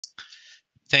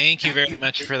Thank you very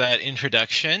much for that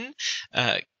introduction,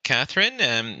 Catherine.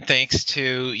 Thanks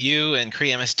to you and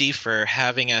Cree MSD for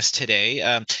having us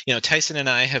today. Tyson and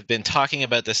I have been talking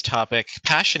about this topic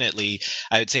passionately,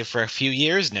 I would say, for a few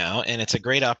years now, and it's a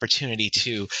great opportunity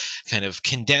to kind of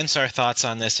condense our thoughts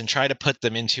on this and try to put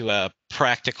them into a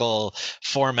practical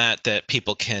format that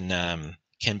people can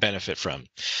benefit from.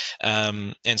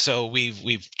 And so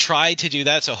we've tried to do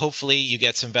that. So hopefully you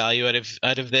get some value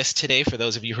out of this today. For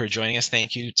those of you who are joining us,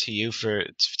 thank you to you to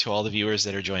all the viewers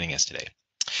that are joining us today.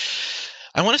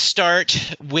 I want to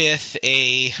start with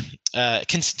imagining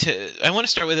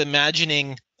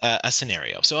a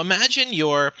scenario. So imagine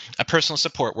you're a personal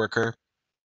support worker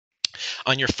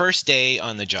on your first day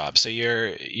on the job. So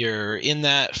you're in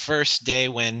that first day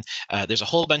when there's a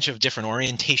whole bunch of different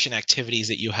orientation activities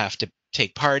that you have to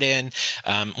take part in.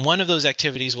 One of those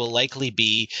activities will likely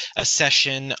be a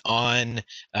session on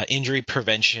injury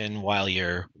prevention while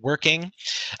you're working.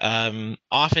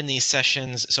 Often these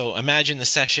sessions, so imagine the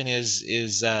session is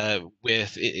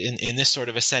in this sort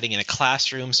of a setting, in a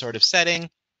classroom sort of setting,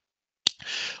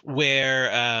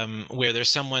 where there's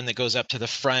someone that goes up to the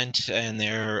front and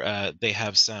they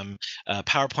have some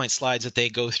PowerPoint slides that they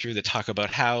go through that talk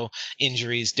about how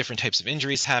different types of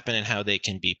injuries happen and how they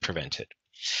can be prevented.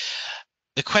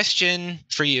 The question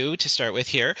for you to start with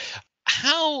here: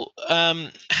 how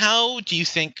do you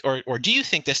think, or do you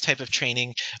think this type of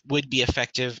training would be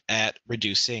effective at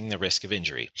reducing the risk of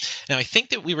injury? Now, I think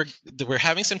that we're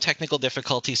having some technical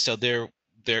difficulties, so there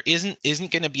isn't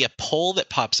going to be a poll that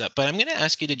pops up, but I'm going to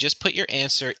ask you to just put your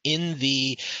answer in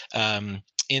the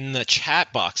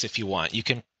chat box if you want. You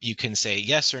can say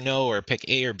yes or no, or pick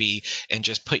A or B, and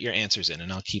just put your answers in,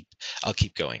 and I'll keep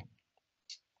going.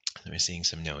 We're seeing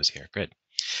some no's here. Good.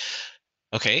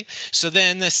 Okay, so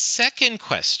then the second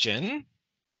question,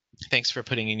 thanks for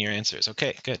putting in your answers.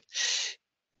 Okay, good.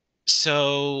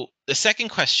 So the second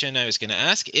question I was going to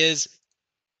ask is,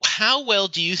 how well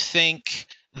do you think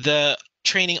the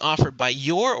training offered by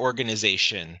your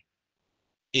organization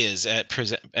is at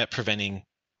preventing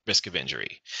risk of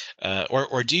injury,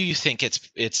 or do you think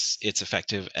it's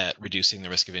effective at reducing the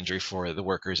risk of injury for the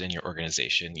workers in your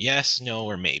organization? Yes, no,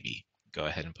 or maybe. Go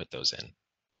ahead and put those in.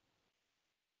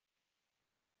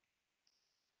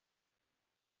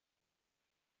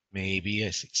 Maybe. I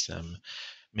see some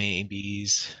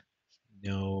maybes.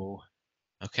 No.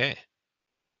 Okay.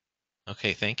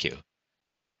 Okay, thank you.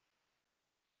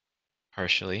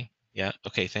 Partially. Yeah.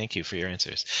 Okay, thank you for your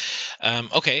answers.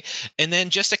 Okay, and then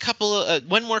just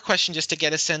one more question just to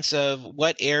get a sense of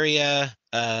what area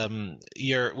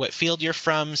what field you're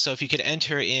from. So if you could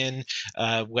enter in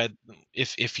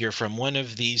if you're from one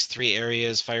of these three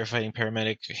areas: firefighting,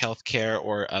 paramedic, healthcare,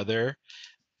 or other.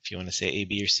 If you want to say A,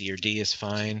 B, or C, or D is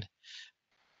fine.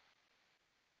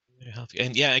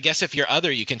 And yeah, I guess if you're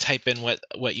other, you can type in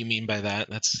what you mean by that.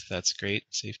 That's great.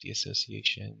 Safety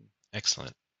Association.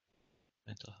 Excellent.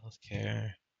 Mental health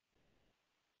care.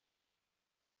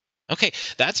 Okay,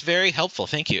 that's very helpful.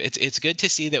 Thank you. It's good to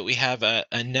see that we have a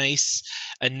nice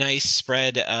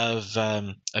spread of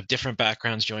different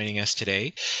backgrounds joining us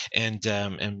today, and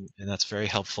that's very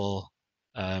helpful.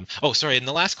 Oh, sorry. And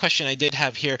the last question I did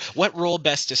have here: what role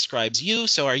best describes you?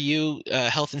 So, are you a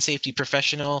health and safety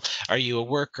professional? Are you a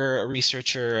worker, a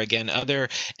researcher, again, other?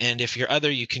 And if you're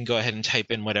other, you can go ahead and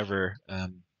type in whatever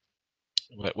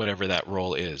that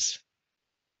role is.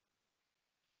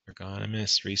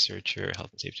 Ergonomist, researcher, health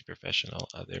and safety professional,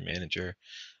 other, manager.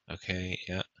 Okay,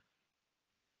 yeah.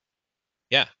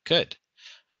 Yeah, good.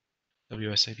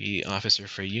 WSIB officer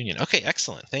for a union. Okay,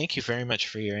 excellent. Thank you very much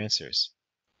for your answers.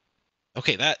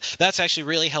 Okay, that's actually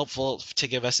really helpful to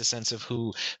give us a sense of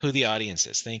who the audience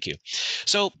is. Thank you.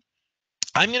 So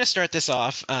I'm going to start this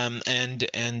off, and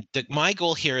my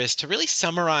goal here is to really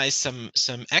summarize some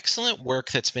excellent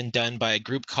work that's been done by a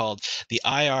group called the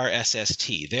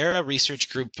IRSST. They're a research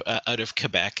group out of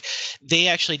Quebec. They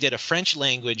actually did a French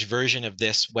language version of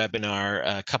this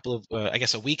webinar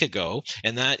a week ago,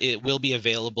 and that it will be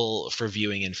available for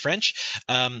viewing in French.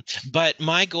 But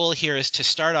my goal here is to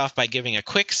start off by giving a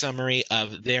quick summary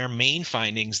of their main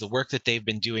findings, the work that they've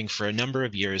been doing for a number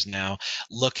of years now,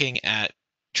 looking at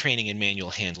training and manual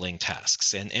handling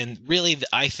tasks, and really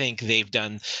I think they've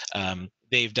done a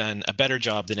better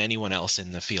job than anyone else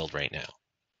in the field right now.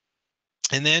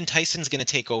 And then Tyson's going to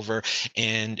take over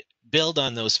and build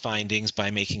on those findings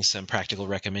by making some practical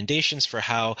recommendations for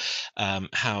how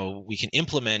we can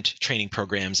implement training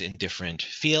programs in different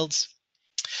fields.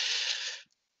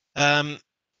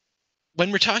 When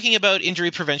we're talking about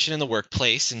injury prevention in the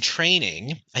workplace and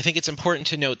training, I think it's important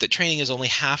to note that training is only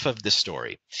half of the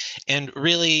story. And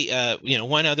really,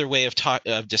 one other way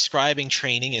of describing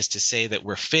training is to say that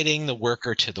we're fitting the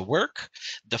worker to the work.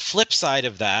 The flip side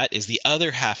of that is the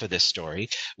other half of this story,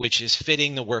 which is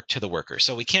fitting the work to the worker.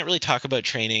 So we can't really talk about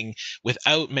training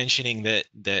without mentioning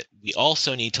that we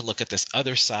also need to look at this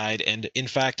other side. And in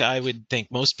fact, I would think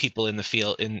most people in the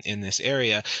field in this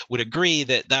area would agree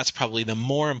that that's probably the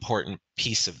more important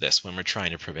piece of this when we're trying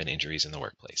to prevent injuries in the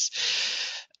workplace.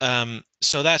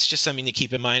 So that's just something to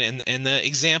keep in mind. And the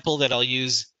example that I'll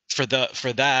use for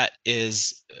that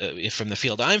is from the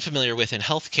field I'm familiar with in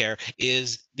healthcare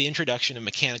is the introduction of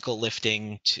mechanical lift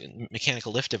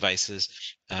devices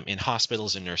in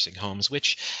hospitals and nursing homes,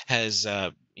 which has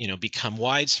become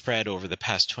widespread over the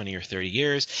past 20 or 30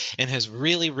 years and has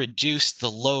really reduced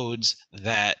the loads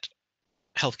that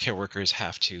healthcare workers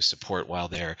have to support while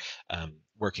they're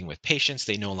working with patients.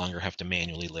 They no longer have to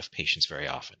manually lift patients very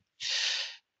often.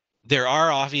 There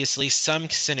are obviously some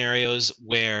scenarios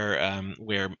where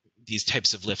these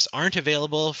types of lifts aren't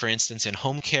available. For instance, in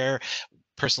home care,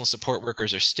 personal support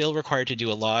workers are still required to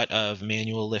do a lot of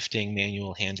manual lifting,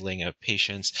 manual handling of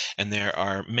patients, and there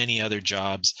are many other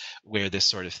jobs where this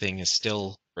sort of thing is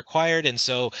still required. And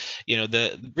so,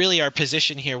 really our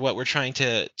position here, what we're trying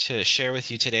to share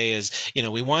with you today is,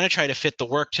 we want to try to fit the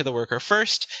work to the worker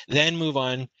first, then move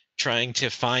on trying to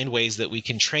find ways that we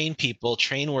can train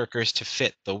workers to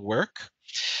fit the work.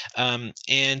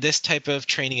 And this type of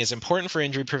training is important for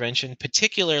injury prevention,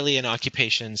 particularly in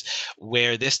occupations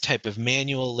where this type of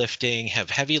manual lifting, have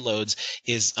heavy loads,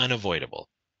 is unavoidable.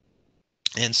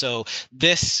 And so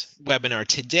this webinar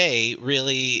today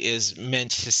really is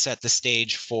meant to set the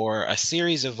stage for a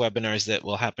series of webinars that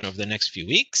will happen over the next few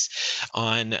weeks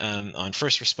on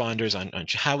first responders, on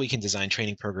how we can design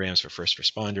training programs for first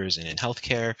responders and in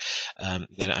healthcare.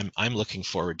 That I'm looking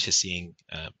forward to seeing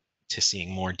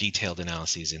more detailed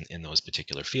analyses in those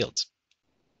particular fields.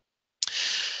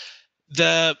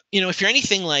 If you're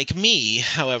anything like me,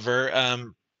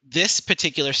 however, this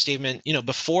particular statement,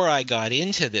 before I got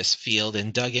into this field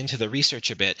and dug into the research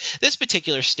a bit, this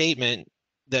particular statement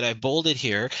that I bolded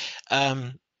here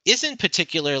isn't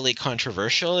particularly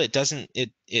controversial. It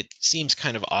seems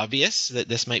kind of obvious that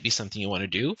this might be something you want to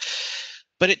do.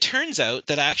 But it turns out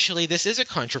that actually this is a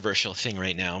controversial thing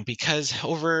right now, because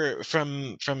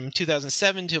from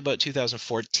 2007 to about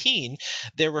 2014,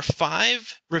 there were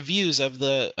 5 reviews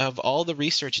of all the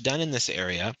research done in this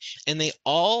area, and they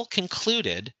all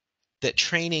concluded that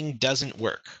training doesn't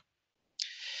work.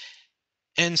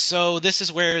 And so this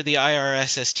is where the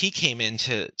IRSST came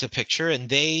into picture, and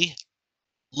they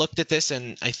looked at this,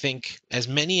 and I think as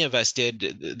many of us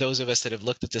did, those of us that have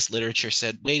looked at this literature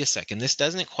said, wait a second, this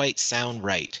doesn't quite sound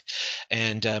right.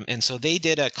 And so they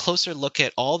did a closer look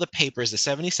at all the papers, the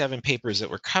 77 papers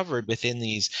that were covered within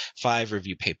these 5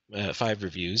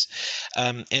 reviews,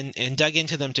 and dug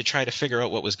into them to try to figure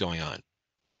out what was going on.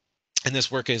 And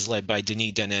this work is led by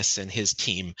Denis Dennis and his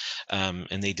team,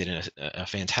 and they did a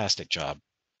fantastic job.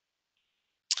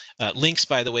 Links,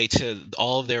 by the way, to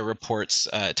all of their reports.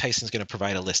 Tyson's going to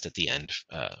provide a list at the end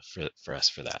for us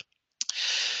for that.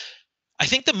 I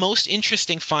think the most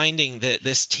interesting finding that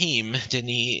this team,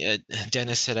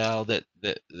 Dennis et al., that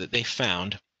they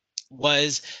found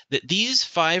was that these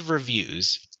 5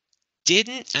 reviews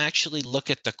didn't actually look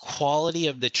at the quality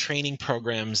of the training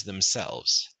programs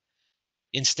themselves.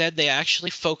 Instead, they actually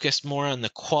focused more on the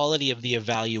quality of the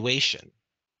evaluation.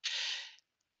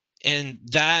 And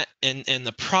the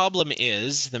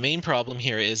main problem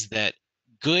here is that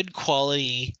good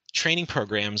quality training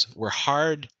programs were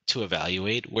hard to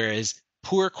evaluate, whereas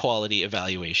poor quality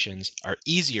evaluations are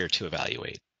easier to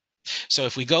evaluate. So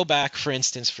if we go back, for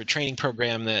instance, for training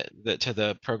program to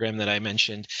the program that I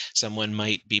mentioned, someone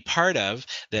might be part of,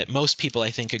 that most people I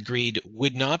think agreed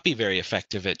would not be very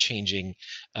effective at changing,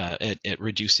 at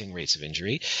reducing rates of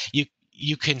injury.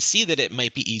 You can see that it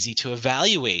might be easy to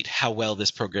evaluate how well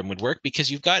this program would work because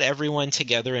you've got everyone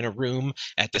together in a room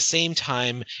at the same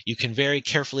time. You can very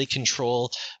carefully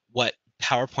control what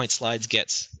PowerPoint slides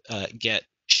get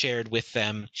shared with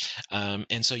them,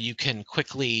 and so you can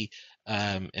quickly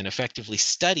and effectively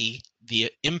study the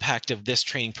impact of this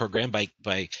training program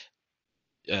by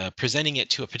presenting it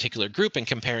to a particular group and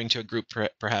comparing to a group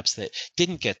perhaps that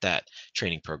didn't get that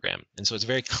training program. And so it's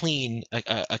very clean,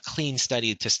 a clean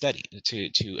study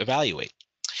to evaluate.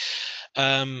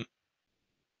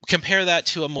 Compare that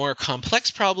to a more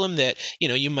complex problem that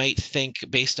you might think,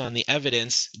 based on the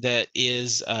evidence, that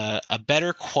is a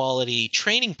better quality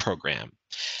training program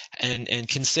and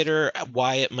consider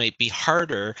why it might be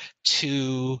harder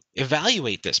to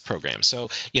evaluate this program. So,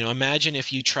 imagine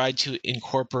if you tried to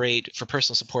incorporate, for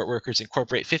personal support workers,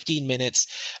 incorporate 15 minutes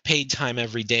paid time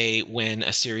every day when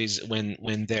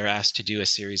they're asked to do a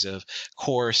series of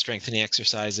core strengthening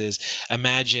exercises.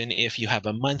 Imagine if you have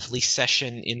a monthly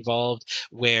session involved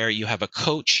where you have a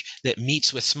coach that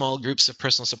meets with small groups of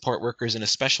personal support workers in a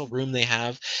special room they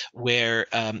have, where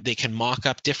they can mock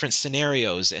up different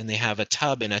scenarios, and they have a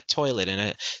tub and a toilet and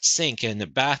a sink and a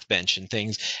bath bench and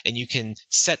things, and you can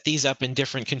set these up in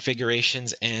different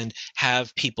configurations and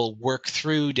have people work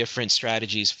through different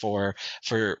strategies for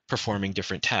performing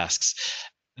different tasks.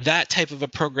 That type of a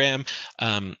program,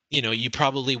 you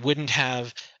probably wouldn't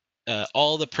have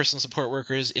all the personal support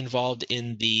workers involved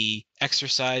in the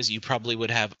exercise. You probably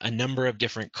would have a number of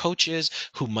different coaches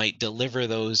who might deliver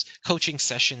those coaching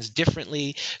sessions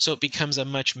differently. So it becomes a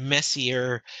much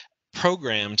messier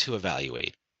program to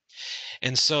evaluate.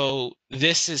 And so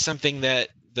this is something that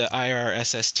the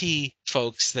IRSST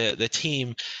folks, the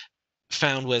team,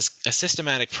 found was a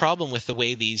systematic problem with the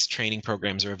way these training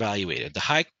programs are evaluated. The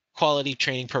high quality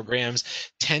training programs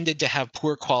tended to have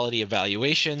poor quality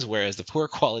evaluations, whereas the poor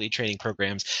quality training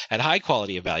programs had high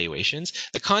quality evaluations.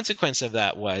 The consequence of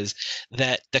that was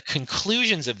that the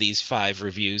conclusions of these 5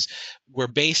 reviews were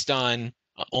based on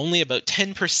only about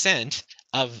 10%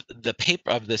 of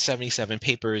the 77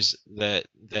 papers that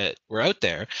were out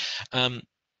there.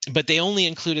 But they only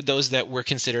included those that were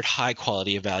considered high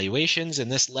quality evaluations,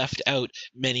 and this left out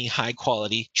many high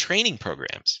quality training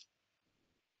programs.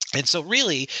 And so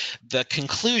really the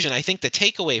conclusion, I think the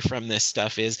takeaway from this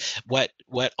stuff is what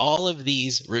all of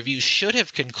these reviews should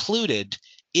have concluded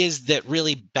is that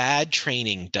really bad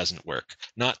training doesn't work.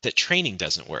 Not that training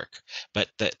doesn't work, but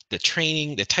that the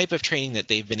type of training that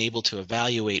they've been able to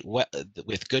evaluate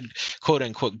with good, quote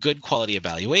unquote, good quality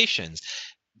evaluations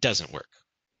doesn't work.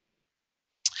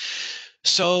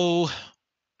 So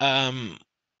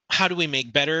how do we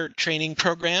make better training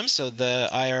programs? So the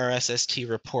IRSST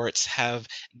reports have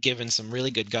given some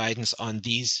really good guidance on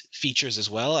these features as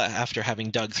well, after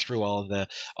having dug through all the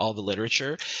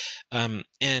literature. And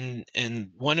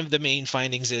one of the main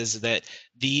findings is that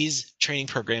these training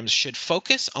programs should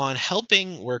focus on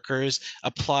helping workers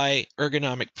apply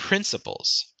ergonomic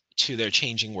principles to their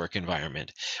changing work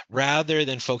environment, rather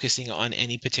than focusing on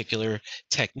any particular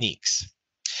techniques.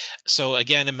 So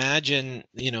again, imagine,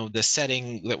 the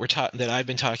setting that I've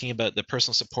been talking about, the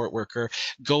personal support worker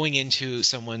going into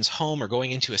someone's home or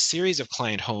going into a series of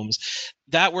client homes.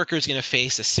 That worker is going to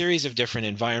face a series of different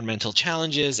environmental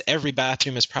challenges. Every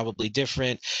bathroom is probably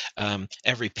different.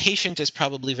 Every patient is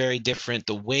probably very different.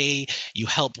 The way you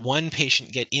help one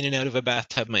patient get in and out of a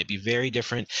bathtub might be very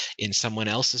different in someone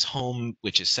else's home,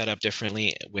 which is set up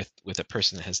differently with a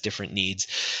person that has different needs.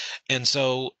 And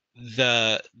so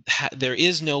there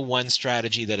is no one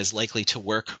strategy that is likely to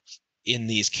work in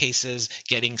these cases.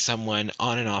 Getting someone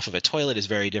on and off of a toilet is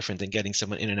very different than getting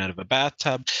someone in and out of a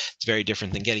bathtub. It's very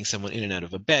different than getting someone in and out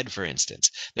of a bed, for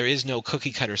instance. There is no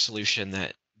cookie cutter solution,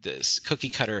 that this cookie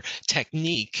cutter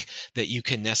technique that you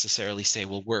can necessarily say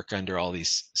will work under all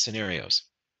these scenarios.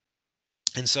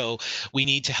 And so we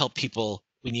need to help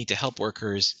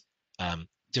workers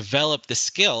develop the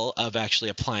skill of actually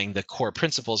applying the core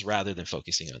principles rather than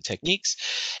focusing on techniques.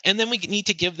 And then we need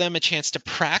to give them a chance to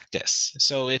practice.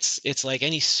 So it's like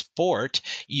any sport.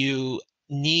 You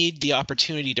need the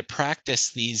opportunity to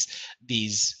practice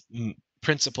these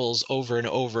principles over and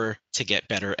over to get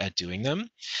better at doing them.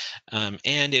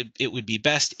 And it would be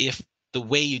best if the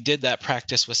way you did that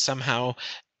practice was somehow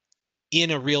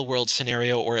in a real world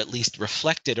scenario, or at least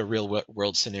reflected a real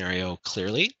world scenario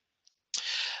clearly.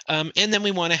 And then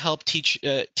we want to help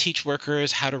teach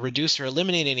workers how to reduce or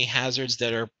eliminate any hazards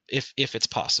that are, if it's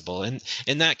possible, and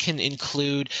that can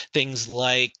include things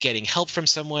like getting help from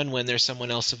someone when there's someone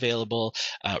else available,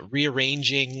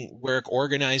 rearranging work,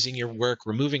 organizing your work,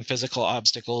 removing physical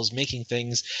obstacles, making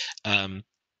things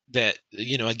that,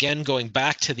 again, going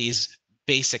back to these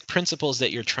basic principles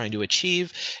that you're trying to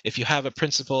achieve. If you have a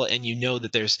principle and you know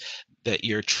that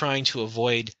you're trying to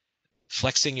avoid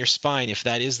flexing your spine, if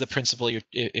that is the principle,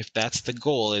 if that's the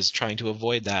goal, is trying to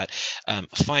avoid that,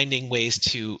 finding ways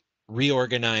to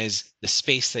reorganize the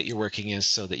space that you're working in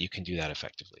so that you can do that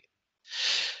effectively.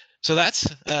 So that's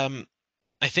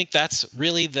I think that's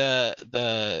really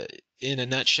the in a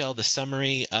nutshell the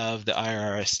summary of the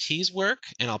IRST's work,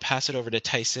 and I'll pass it over to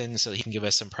Tyson so that he can give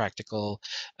us some practical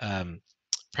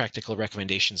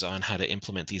recommendations on how to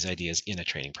implement these ideas in a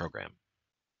training program.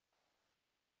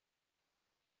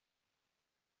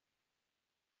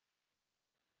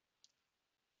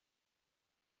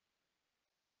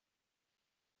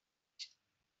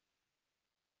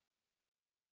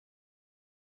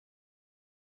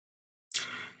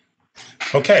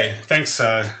 Okay, thanks,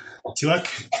 Tilak.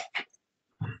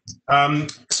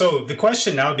 So the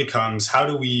question now becomes, how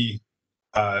do we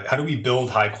build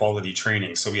high quality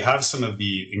training? So we have some of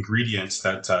the ingredients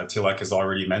that Tilak has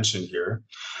already mentioned here,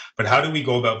 but how do we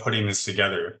go about putting this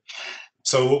together?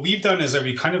 So what we've done is that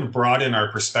we kind of brought in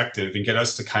our perspective and get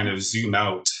us to kind of zoom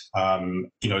out,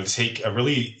 to take a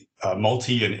really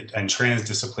multi and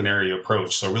transdisciplinary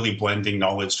approach. So really blending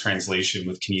knowledge translation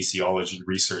with kinesiology,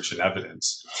 research, and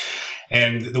evidence.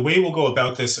 And the way we'll go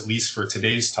about this, at least for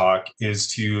today's talk, is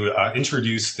to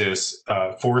introduce this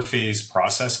four-phase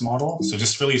process model. So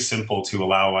just really simple to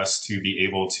allow us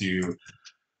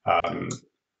um,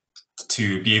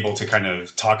 to be able to kind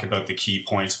of talk about the key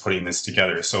points putting this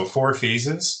together. So four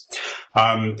phases.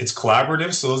 It's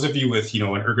collaborative. So those of you with, an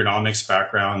ergonomics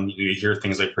background, you hear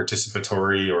things like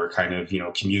participatory or kind of,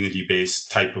 community-based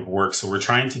type of work. So we're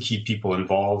trying to keep people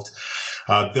involved,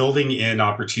 building in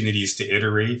opportunities to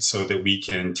iterate so that we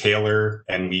can tailor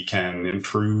and we can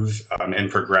improve and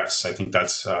progress. I think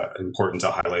that's important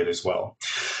to highlight as well.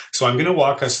 So I'm going to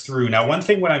walk us through. Now, one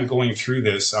thing when I'm going through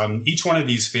this, each one of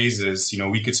these phases,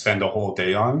 we could spend a whole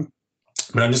day on,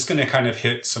 but I'm just going to kind of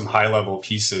hit some high level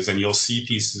pieces, and you'll see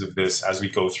pieces of this as we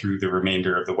go through the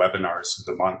remainder of the webinars of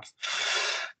the month.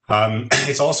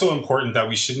 It's also important that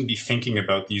we shouldn't be thinking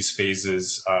about these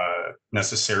phases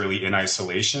necessarily in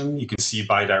isolation. You can see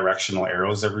bidirectional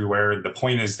arrows everywhere. The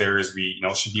point is we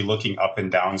should be looking up and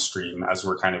downstream as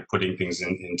we're kind of putting things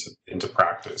into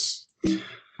practice.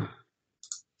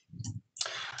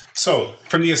 So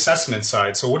from the assessment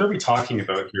side, so what are we talking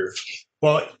about here?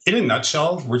 Well, in a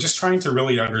nutshell, we're just trying to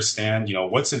really understand,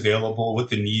 what's available, what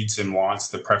the needs and wants,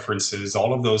 the preferences,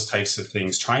 all of those types of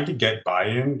things, trying to get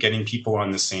buy-in, getting people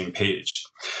on the same page.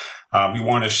 We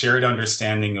want a shared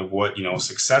understanding of what,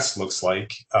 success looks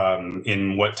like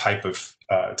in what type of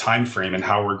time frame and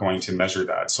how we're going to measure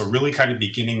that. So really kind of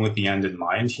beginning with the end in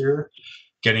mind here,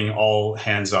 getting all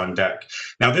hands on deck.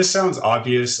 Now, this sounds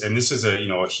obvious, and this is a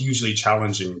hugely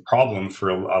challenging problem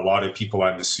for a lot of people,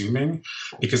 I'm assuming,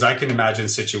 because I can imagine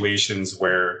situations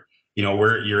where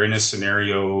where you're in a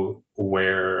scenario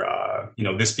where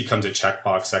this becomes a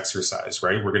checkbox exercise,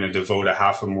 right? We're going to devote a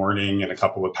half a morning and a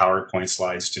couple of PowerPoint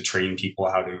slides to train people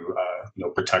how to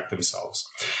protect themselves.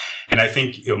 And I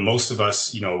think most of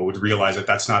us would realize that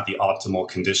that's not the optimal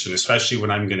condition, especially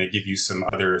when I'm going to give you some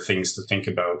other things to think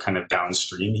about kind of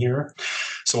downstream here.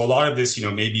 So a lot of this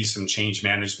maybe some change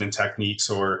management techniques,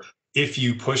 or if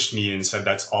you pushed me and said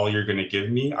that's all you're going to give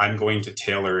me, I'm going to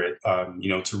tailor it,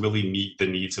 to really meet the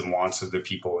needs and wants of the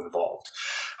people involved.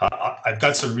 I've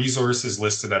got some resources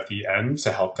listed at the end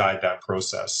to help guide that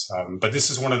process. But this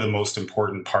is one of the most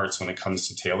important parts when it comes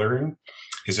to tailoring,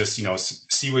 is just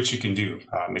see what you can do,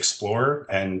 explore,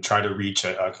 and try to reach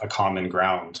a common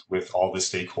ground with all the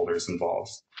stakeholders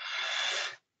involved.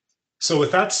 So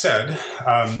with that said,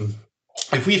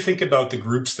 if we think about the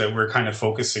groups that we're kind of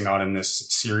focusing on in this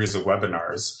series of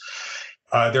webinars,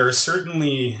 there are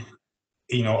certainly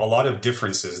a lot of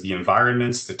differences: the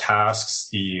environments, the tasks,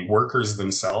 the workers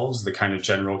themselves, the kind of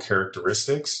general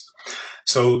characteristics.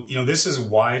 So this is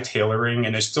why tailoring,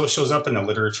 and it still shows up in the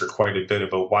literature quite a bit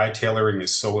about why tailoring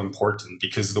is so important,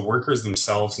 because the workers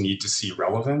themselves need to see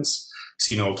relevance.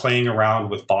 So playing around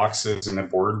with boxes in a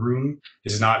boardroom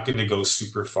is not going to go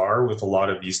super far with a lot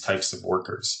of these types of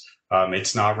workers.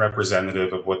 It's not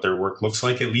representative of what their work looks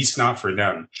like, at least not for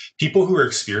them. People who are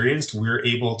experienced, we're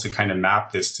able to kind of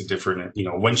map this to different,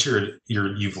 once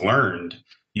you've learned,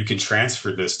 you can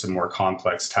transfer this to more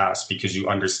complex tasks because you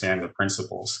understand the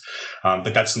principles.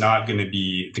 But that's not going to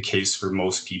be the case for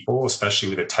most people, especially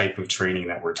with the type of training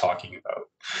that we're talking about.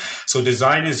 So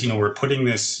design is, we're putting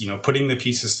this, putting the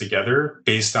pieces together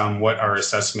based on what our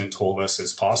assessment told us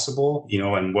is possible,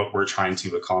 and what we're trying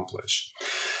to accomplish.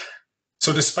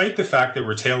 So despite the fact that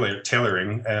we're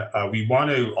tailoring, we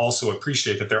want to also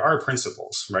appreciate that there are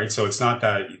principles, right? So it's not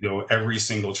that every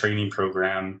single training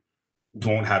program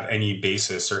won't have any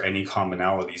basis or any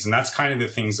commonalities, and that's kind of the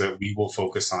things that we will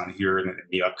focus on here in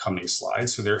the upcoming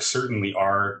slides. So there certainly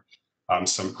are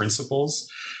some principles.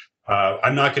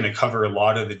 I'm not going to cover a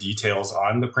lot of the details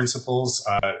on the principles.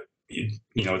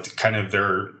 Kind of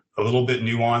they're a little bit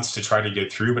nuanced to try to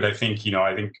get through, but I think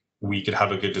we could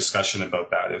have a good discussion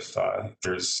about that if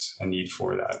there's a need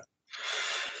for that.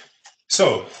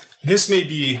 So this may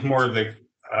be more of the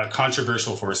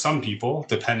controversial for some people,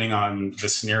 depending on the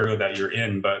scenario that you're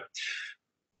in. But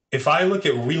if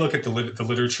we look at the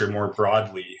literature more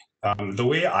broadly, the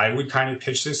way I would kind of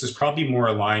pitch this is probably more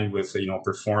aligned with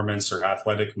performance or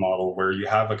athletic model, where you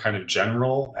have a kind of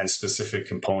general and specific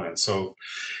component. So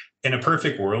in a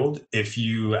perfect world, if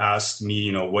you asked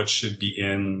me, what should be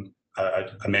in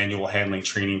a manual handling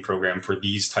training program for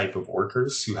these type of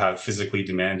workers who have physically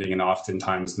demanding and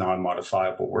oftentimes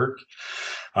non-modifiable work.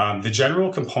 The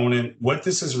general component, what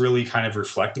this is really kind of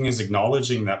reflecting is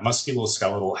acknowledging that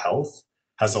musculoskeletal health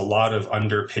has a lot of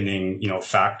underpinning,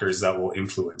 factors that will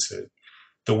influence it.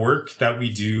 The work that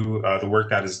we do, the work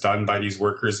that is done by these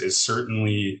workers is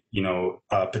certainly,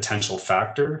 a potential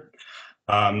factor.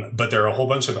 But there are a whole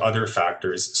bunch of other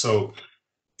factors. So,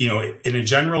 in a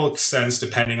general sense,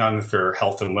 depending on if there are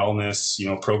health and wellness,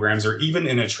 programs, or even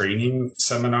in a training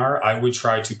seminar, I would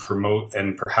try to promote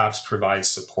and perhaps provide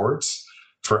supports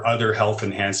for other health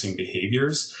enhancing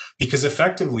behaviors, because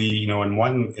effectively,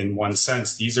 in one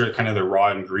sense, these are kind of the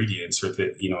raw ingredients, or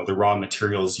the raw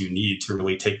materials you need to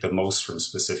really take the most from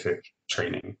specific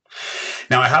training.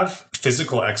 Now, I have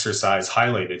physical exercise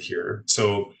highlighted here.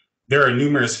 So there are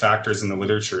numerous factors in the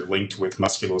literature linked with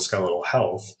musculoskeletal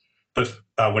health, but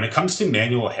when it comes to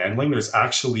manual handling, there's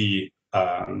actually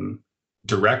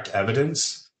direct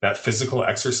evidence that physical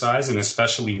exercise, and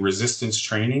especially resistance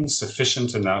training,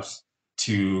 sufficient enough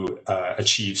to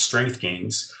achieve strength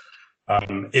gains,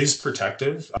 is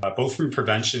protective, both from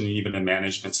prevention and even a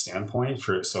management standpoint,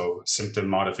 so symptom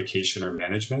modification or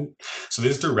management. So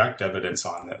there's direct evidence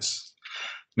on this.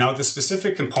 Now, the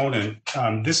specific component,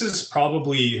 this is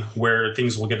probably where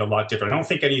things will get a lot different. I don't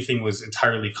think anything was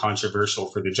entirely controversial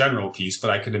for the general piece, but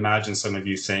I could imagine some of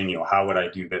you saying, how would I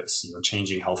do this?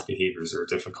 Changing health behaviors are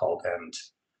difficult, and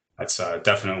that's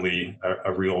definitely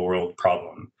a real world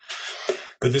problem.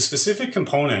 But the specific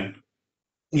component,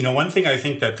 one thing I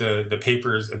think that the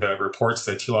papers, the reports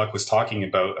that Tilak was talking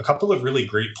about, a couple of really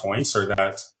great points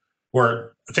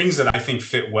were things that I think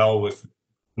fit well with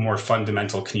more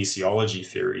fundamental kinesiology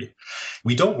theory.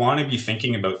 We don't want to be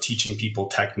thinking about teaching people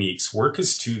techniques. Work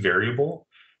is too variable,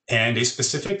 and a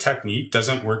specific technique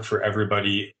doesn't work for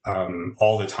everybody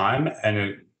all the time,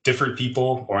 and different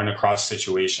people or in across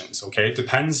situations. Okay, it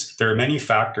depends. There are many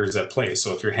factors at play.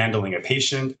 So if you're handling a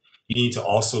patient, you need to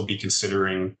also be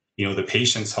considering the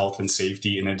patient's health and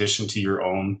safety in addition to your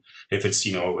own. If it's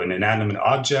an inanimate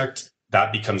object,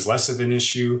 that becomes less of an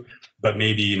issue. But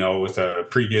maybe, with a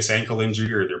previous ankle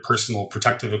injury or their personal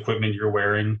protective equipment you're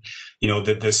wearing,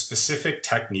 the specific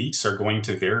techniques are going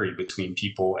to vary between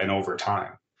people and over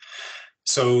time.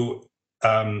 So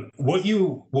what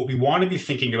we want to be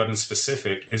thinking about in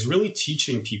specific is really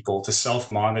teaching people to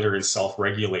self-monitor and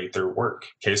self-regulate their work.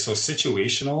 Okay, so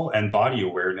situational and body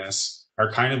awareness are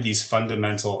kind of these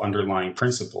fundamental underlying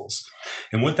principles.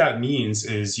 And what that means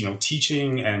is,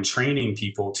 teaching and training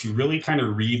people to really kind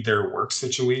of read their work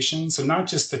situations. So not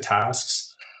just the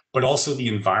tasks, but also the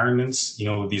environments,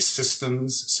 these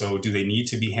systems. So do they need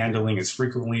to be handling as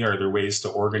frequently? Are there ways to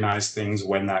organize things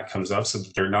when that comes up so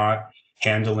that they're not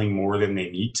handling more than they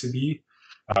need to be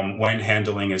when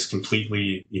handling is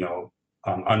completely,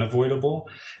 unavoidable?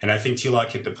 And I think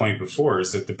Tilak hit the point before,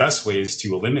 is that the best way is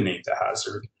to eliminate the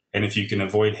hazard. And if you can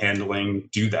avoid handling,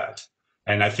 do that.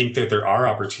 And I think that there are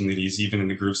opportunities, even in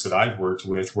the groups that I've worked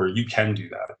with, where you can do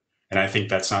that. And I think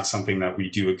that's not something that we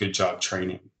do a good job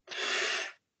training.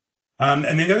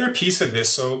 And the other piece of this,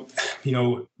 so,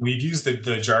 we've used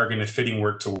the jargon of fitting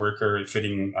work to worker and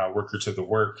fitting worker to the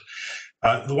work.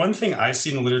 The one thing I see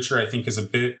in the literature, I think, is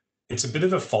it's a bit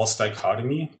of a false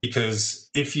dichotomy, because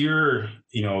if you're,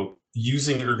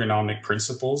 using ergonomic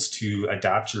principles to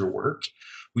adapt your work,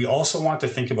 we also want to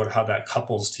think about how that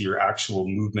couples to your actual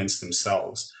movements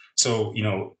themselves. So,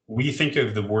 we think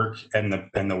of the work and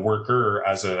the worker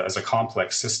as a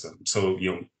complex system. So,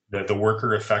 the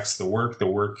worker affects the work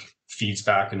feeds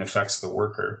back and affects the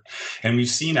worker. And we've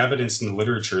seen evidence in the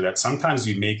literature that sometimes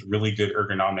we make really good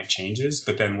ergonomic changes,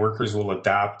 but then workers will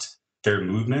adapt their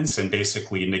movements and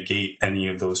basically negate any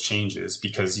of those changes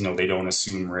because, they don't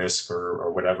assume risk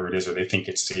or whatever it is, or they think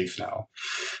it's safe now.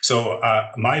 So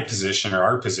my position, or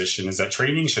our position, is that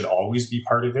training should always be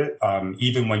part of it,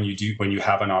 even when you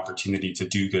have an opportunity to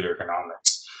do good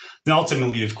ergonomics. And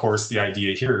ultimately, of course, the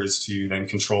idea here is to then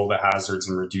control the hazards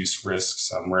and reduce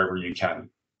risks wherever you can.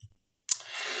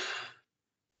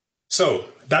 So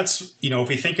that's, if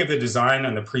we think of the design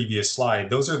on the previous slide,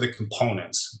 those are the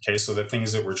components, okay? So the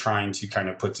things that we're trying to kind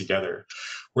of put together.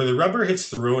 Where the rubber hits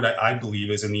the road, I believe,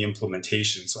 is in the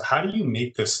implementation. So how do you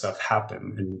make this stuff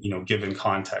happen in, given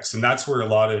context? And that's where a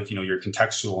lot of, your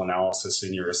contextual analysis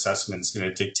and your assessment is going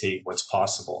to dictate what's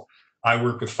possible. I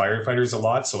work with firefighters a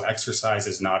lot, so exercise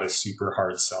is not a super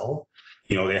hard sell.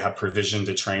 They have provision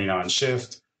to train on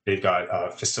shift. They've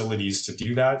got facilities to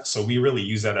do that. So we really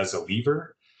use that as a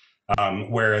lever.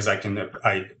 Whereas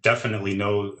I definitely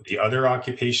know the other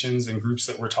occupations and groups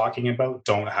that we're talking about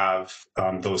don't have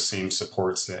those same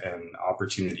supports and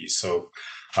opportunities. So,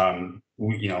 again,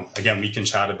 we can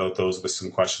chat about those with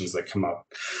some questions that come up.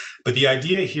 But the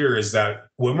idea here is that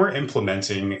when we're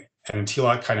implementing, and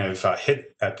Tilak kind of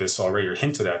hit at this already or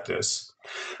hinted at this,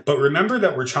 but remember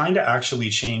that we're trying to actually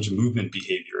change movement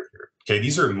behavior here. Okay,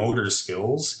 these are motor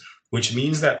skills, which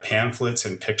means that pamphlets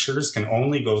and pictures can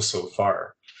only go so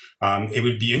far. It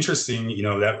would be interesting,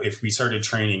 that if we started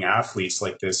training athletes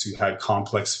like this who had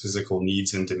complex physical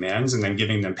needs and demands, and then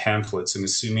giving them pamphlets and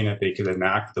assuming that they could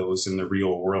enact those in the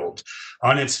real world.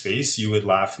 On its face, you would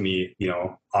laugh me,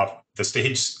 off the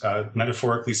stage,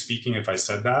 metaphorically speaking, if I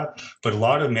said that. But a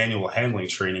lot of manual handling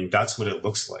training, that's what it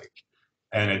looks like.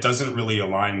 And it doesn't really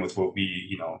align with what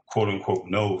we, quote unquote,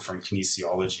 know from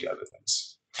kinesiology, other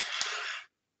things.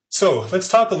 So let's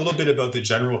talk a little bit about the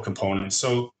general components.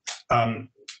 So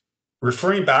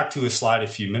referring back to a slide a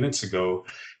few minutes ago,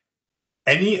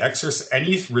 any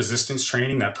resistance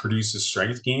training that produces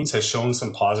strength gains has shown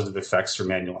some positive effects for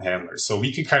manual handlers. So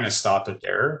we could kind of stop it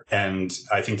there. And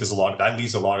I think that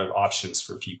leaves a lot of options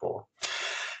for people.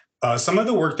 Some of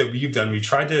the work that we've done, we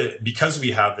tried to, because we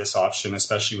have this option,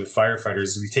 especially with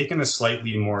firefighters, we've taken a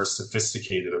slightly more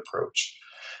sophisticated approach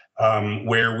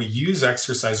where we use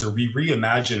exercise, or we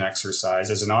reimagine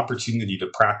exercise as an opportunity to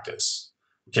practice.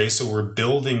 Okay, so we're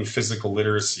building physical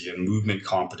literacy and movement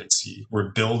competency.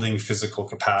 We're building physical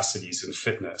capacities and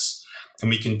fitness. And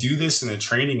we can do this in a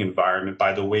training environment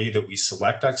by the way that we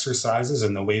select exercises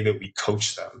and the way that we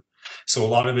coach them. So a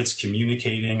lot of it's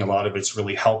communicating, a lot of it's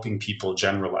really helping people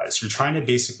generalize. You're trying to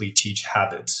basically teach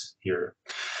habits here.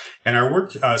 And our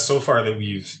work so far that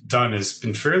we've done has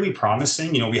been fairly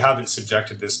promising. We haven't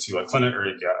subjected this to a clinic or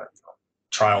a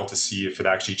trial to see if it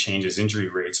actually changes injury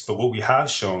rates. But what we have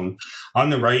shown on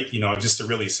the right, just a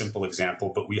really simple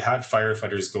example, but we had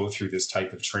firefighters go through this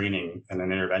type of training in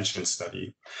an intervention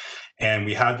study. And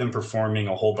we had them performing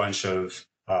a whole bunch of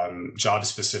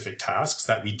job-specific tasks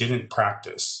that we didn't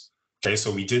practice. Okay,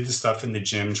 so we did the stuff in the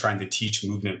gym trying to teach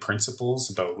movement principles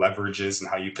about leverages and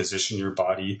how you position your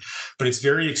body, but it's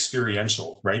very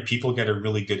experiential, right? People get a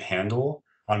really good handle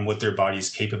on what their body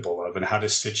is capable of and how to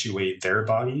situate their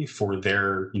body for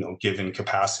their, given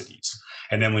capacities.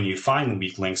 And then when you find the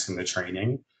weak links in the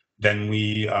training, then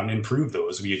we improve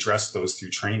those. We address those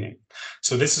through training.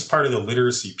 So this is part of the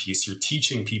literacy piece. You're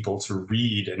teaching people to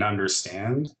read and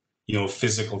understand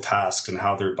physical tasks and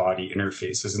how their body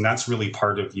interfaces. And that's really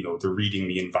part of, the reading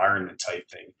the environment type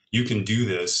thing. You can do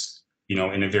this,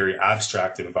 in a very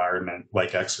abstract environment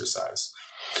like exercise.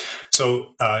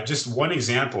 So just one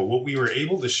example, what we were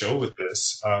able to show with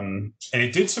this, and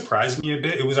it did surprise me a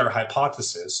bit, it was our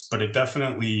hypothesis, but it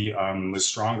definitely was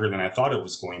stronger than I thought it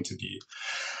was going to be.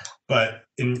 But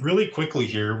really quickly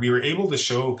here, we were able to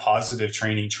show positive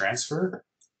training transfer.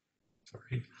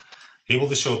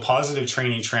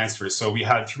 So we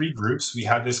had 3 groups. We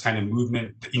had this kind of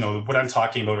movement, what I'm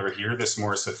talking about over here, this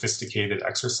more sophisticated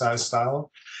exercise style.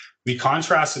 We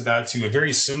contrasted that to a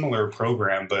very similar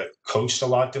program, but coached a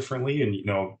lot differently and,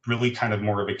 really kind of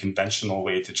more of a conventional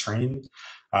way to train.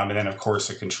 And then, of course,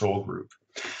 a control group.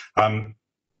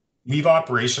 We've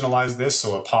operationalized this.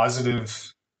 So a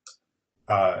positive,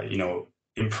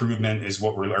 improvement is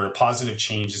or a positive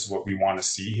change is what we want to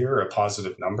see here, a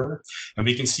positive number. And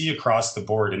we can see across the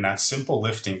board in that simple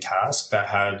lifting task that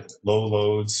had low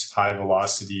loads, high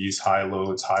velocities, high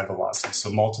loads, high velocities. So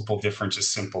multiple different,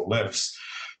 just simple lifts.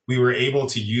 We were able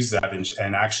to use that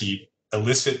and actually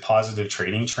elicit positive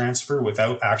training transfer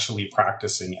without actually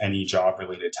practicing any job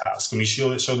related tasks. And we show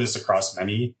this across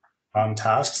many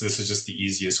tasks. This is just the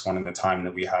easiest one in the time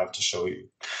that we have to show you.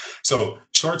 So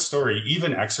short story,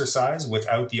 even exercise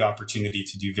without the opportunity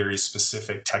to do very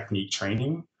specific technique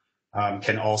training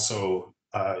can also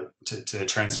to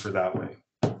transfer that way.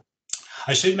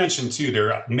 I should mention too,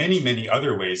 there are many, many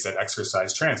other ways that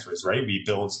exercise transfers, right? We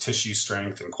build tissue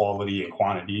strength and quality and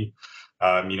quantity.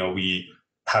 We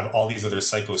have all these other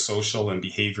psychosocial and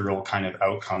behavioral kind of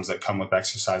outcomes that come with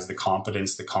exercise, the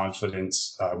competence, the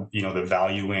confidence, the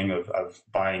valuing of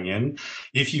buying in.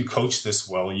 If you coach this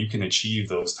well, you can achieve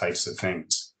those types of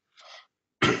things.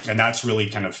 And that's really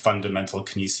kind of fundamental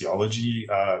kinesiology,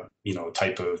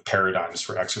 type of paradigms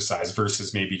for exercise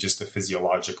versus maybe just a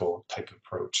physiological type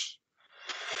approach.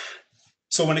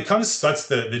 So when it comes, that's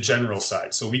the general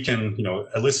side. So we can,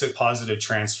 elicit positive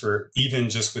transfer even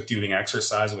just with doing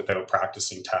exercise without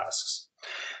practicing tasks.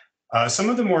 Some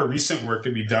of the more recent work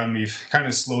that we've done, we've kind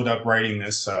of slowed up writing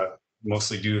this,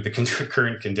 mostly due to the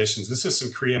current conditions. This is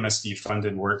some CREAMSD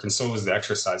funded work, and so was the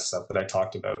exercise stuff that I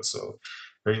talked about. So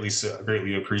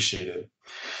greatly appreciated.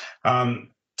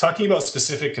 Talking about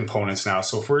specific components now.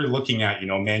 So if we're looking at,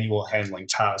 manual handling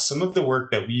tasks, some of the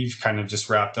work that we've kind of just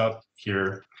wrapped up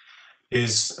here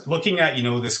is looking at,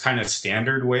 this kind of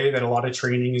standard way that a lot of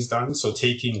training is done. So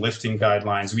taking lifting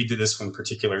guidelines, we did this one in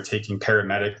particular, taking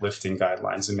paramedic lifting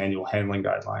guidelines and manual handling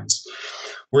guidelines,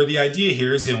 where the idea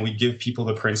here is, we give people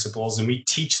the principles and we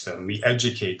teach them, we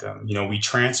educate them, we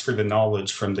transfer the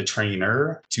knowledge from the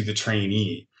trainer to the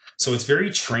trainee. So it's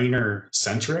very trainer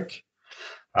centric,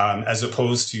 as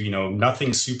opposed to,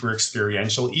 nothing super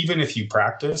experiential. Even if you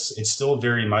practice, it's still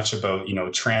very much about,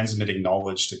 transmitting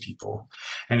knowledge to people.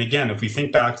 And again, if we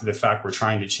think back to the fact we're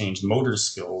trying to change motor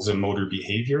skills and motor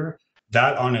behavior,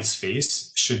 that on its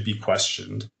face should be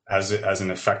questioned as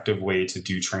an effective way to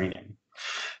do training.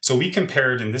 So we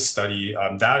compared in this study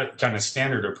that kind of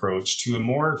standard approach to a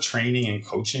more training and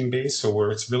coaching base, so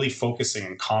where it's really focusing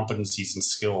on competencies and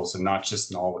skills and not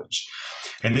just knowledge.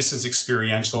 And this is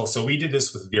experiential. So we did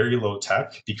this with very low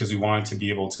tech because we wanted to be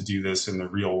able to do this in the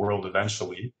real world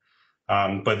eventually.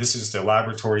 But this is the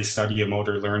laboratory study of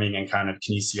motor learning and kind of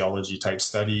kinesiology type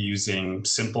study using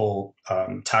simple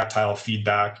tactile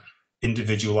feedback,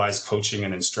 individualized coaching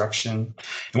and instruction.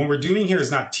 And what we're doing here is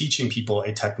not teaching people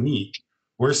a technique.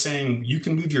 We're saying you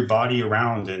can move your body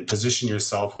around and position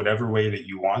yourself whatever way that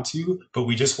you want to, but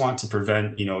we just want to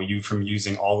prevent, you from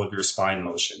using all of your spine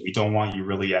motion. We don't want you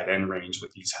really at end range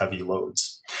with these heavy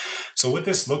loads. So what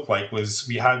this looked like was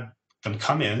we had them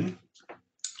come in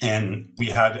and we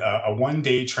had a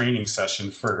 1-day training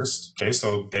session first. Okay,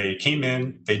 so they came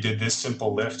in, they did this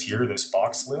simple lift here, this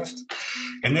box lift.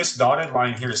 And this dotted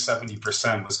line here,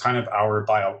 70%, was kind of our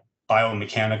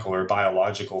biomechanical or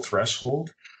biological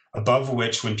threshold, above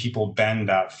which when people bend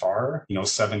that far,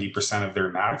 70% of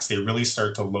their max, they really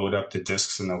start to load up the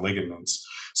discs and the ligaments.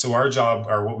 So our job,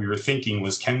 or what we were thinking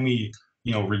was, can we,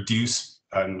 reduce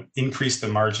and increase the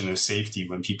margin of safety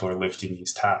when people are lifting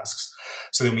these tasks?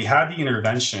 So then we had the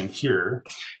intervention here,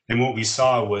 and what we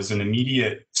saw was an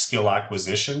immediate skill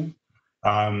acquisition.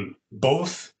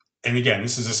 Both, and again,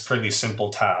 this is a pretty simple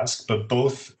task, but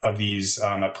both of these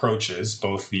approaches,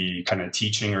 both the kind of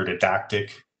teaching or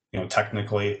didactic,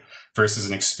 technically, versus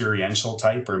an experiential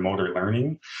type or motor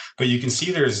learning. But you can see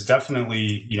there's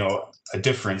definitely, a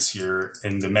difference here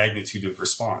in the magnitude of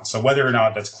response. So whether or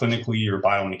not that's clinically or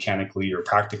biomechanically or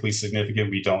practically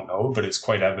significant, we don't know, but it's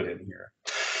quite evident here.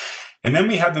 And then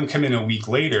we had them come in a week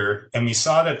later, and we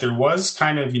saw that there was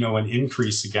kind of, an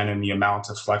increase again in the amount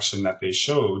of flexion that they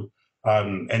showed.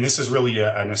 And this is really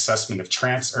an assessment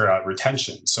of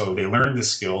retention. So they learned the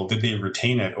skill. Did they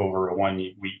retain it over a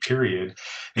 1-week period?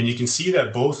 And you can see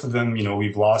that both of them,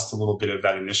 we've lost a little bit of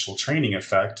that initial training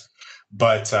effect.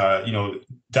 But,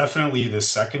 definitely the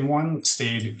second one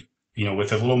stayed,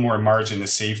 with a little more margin of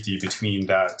safety between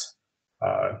that,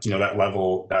 that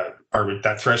level,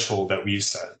 that threshold that we've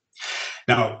set.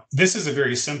 Now, this is a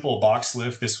very simple box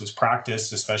lift. This was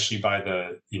practiced, especially by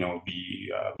the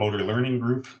motor learning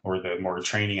group or the more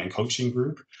training and coaching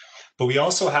group. But we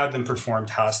also had them perform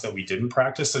tasks that we didn't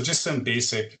practice. So just some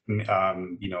basic,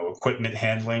 equipment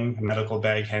handling, medical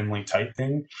bag handling type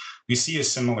thing. We see a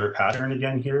similar pattern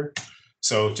again here.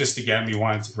 So just again,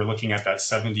 we're looking at that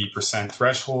 70%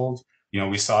 threshold.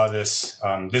 We saw this.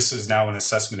 This is now an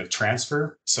assessment of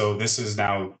transfer. So this is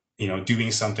now,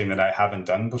 doing something that I haven't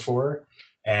done before.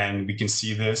 And we can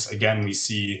see this again, we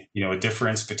see, a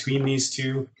difference between these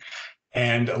two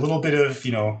and a little bit of,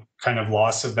 kind of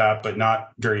loss of that, but not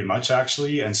very much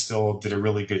actually, and still did a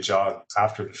really good job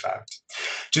after the fact.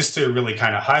 Just to really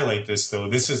kind of highlight this though,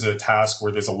 this is a task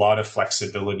where there's a lot of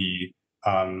flexibility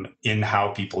in how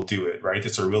people do it, right?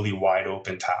 It's a really wide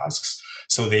open tasks.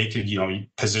 So they could,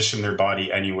 position their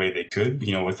body any way they could,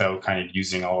 without kind of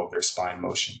using all of their spine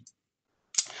motion.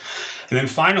 And then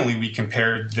finally, we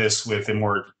compared this with a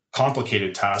more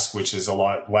complicated task, which is a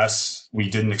lot less. We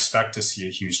didn't expect to see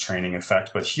a huge training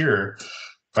effect, but here,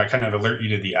 if I kind of alert you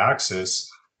to the axis,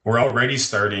 we're already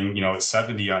starting, at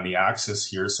 70 on the axis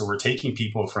here. So we're taking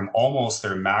people from almost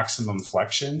their maximum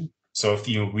flexion. So if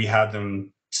we had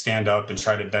them stand up and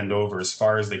try to bend over as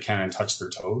far as they can and touch their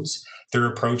toes, they're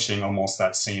approaching almost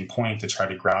that same point to try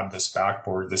to grab this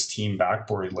backboard, this team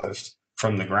backboard lift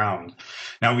from the ground.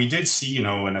 Now we did see,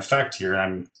 an effect here.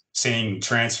 I'm saying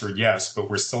transferred, yes, but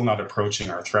we're still not approaching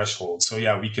our threshold. So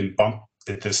yeah, we can bump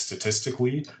this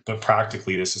statistically, but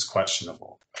practically this is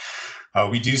questionable.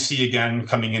 We do see again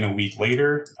coming in a week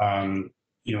later,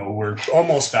 we're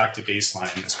almost back to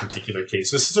baseline in this particular case.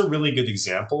 This is a really good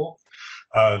example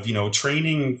of,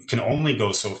 training can only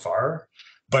go so far,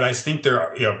 but I think there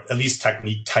are, at least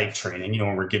technique type training,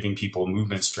 when we're giving people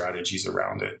movement strategies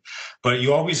around it. But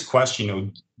you always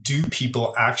question, do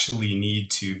people actually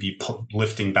need to be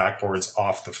lifting backboards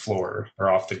off the floor or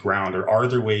off the ground? Or are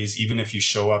there ways, even if you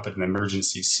show up at an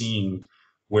emergency scene,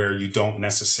 where you don't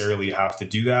necessarily have to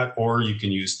do that, or you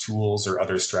can use tools or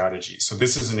other strategies? So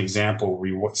this is an example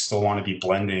where we still want to be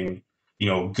blending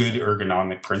good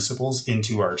ergonomic principles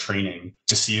into our training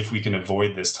to see if we can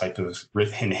avoid this type of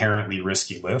inherently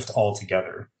risky lift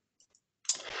altogether.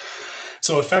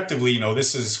 So effectively,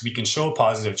 we can show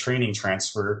positive training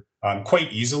transfer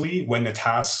quite easily when the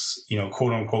tasks,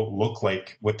 quote unquote, look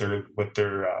like what their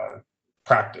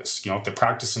practice. If the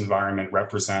practice environment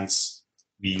represents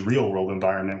the real world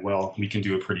environment, well, we can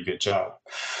do a pretty good job.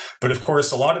 But of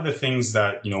course, a lot of the things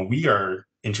that we are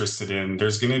interested in,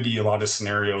 there's going to be a lot of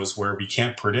scenarios where we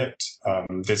can't predict.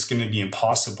 It's going to be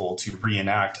impossible to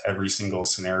reenact every single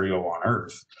scenario on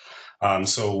Earth.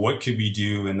 So what could we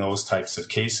do in those types of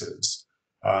cases?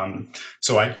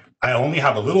 So I only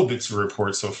have a little bit to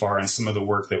report so far on some of the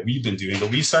work that we've been doing, but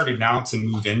we started now to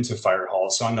move into fire hall.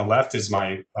 So on the left is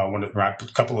a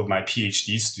couple of my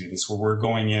PhD students, where we're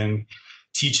going in,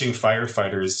 teaching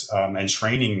firefighters and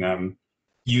training them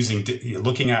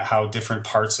looking at how different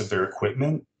parts of their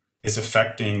equipment is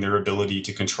affecting their ability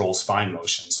to control spine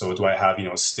motion. So do I have,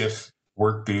 stiff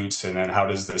work boots, and then how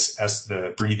does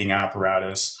the breathing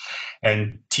apparatus,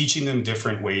 and teaching them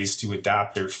different ways to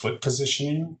adapt their foot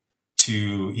positioning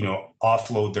to,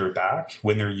 offload their back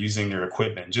when they're using their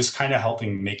equipment, just kind of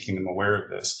making them aware of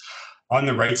this. On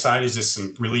the right side is just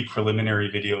some really preliminary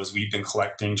videos we've been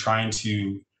collecting, trying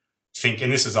to think,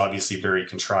 and this is obviously very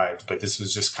contrived, but this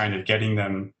was just kind of getting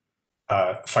them,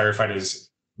 firefighters,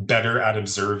 better at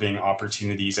observing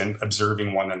opportunities and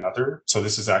observing one another. So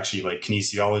this is actually like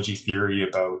kinesiology theory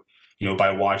about,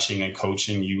 by watching and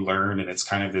coaching, you learn, and it's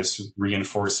kind of this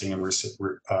reinforcing and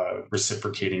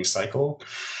reciprocating cycle.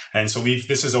 And so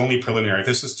this is only preliminary. If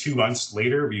this was 2 months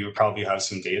later, we would probably have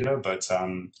some data, but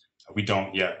we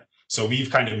don't yet. So we've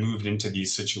kind of moved into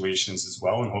these situations as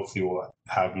well, and hopefully we'll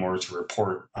have more to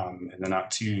report in the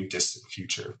not too distant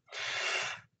future.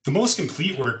 The most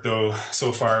complete work, though,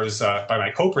 so far is by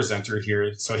my co-presenter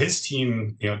here. So his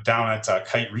team, down at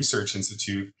Kite Research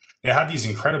Institute, they have these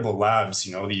incredible labs,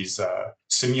 these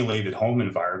simulated home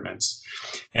environments.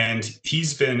 And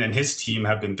he's and his team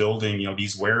have been building,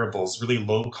 these wearables, really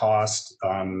low cost,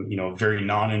 very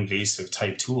non-invasive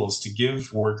type tools to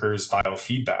give workers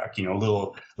biofeedback,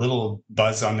 little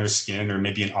buzz on their skin, or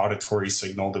maybe an auditory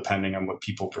signal, depending on what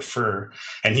people prefer.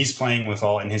 And he's playing with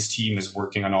and his team is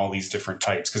working on all these different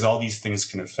types, because all these things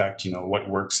can affect, what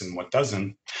works and what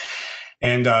doesn't.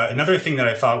 And another thing that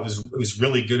I thought was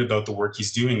really good about the work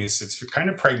he's doing is it's kind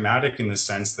of pragmatic in the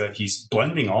sense that he's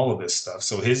blending all of this stuff.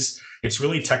 So it's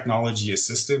really technology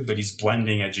assisted, but he's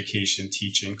blending education,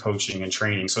 teaching, coaching, and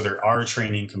training. So there are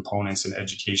training components and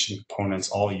education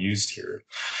components all used here.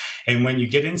 And when you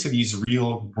get into these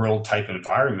real world type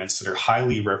environments that are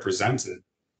highly represented,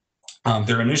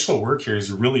 their initial work here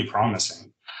is really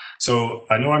promising. So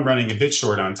I know I'm running a bit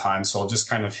short on time, so I'll just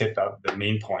kind of hit the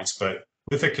main points. But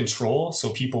with a control,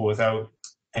 so people without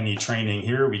any training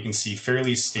here, we can see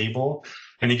fairly stable.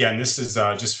 And again, this is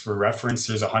just for reference,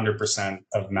 there's 100%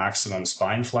 of maximum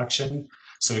spine flexion.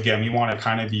 So again, we want to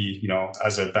kind of be,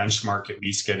 as a benchmark, at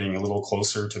least getting a little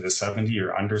closer to the 70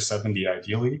 or under 70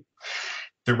 ideally.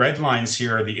 The red lines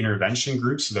here are the intervention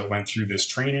groups that went through this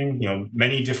training,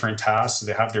 many different tasks. So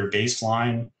they have their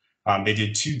baseline. They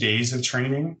did 2 days of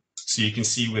training. So you can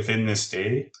see within this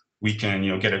day, we can,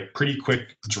 get a pretty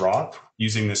quick drop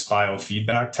using this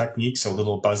biofeedback technique. So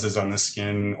little buzzes on the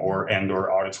skin or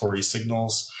auditory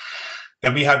signals.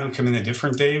 Then we had them come in a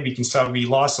different day. We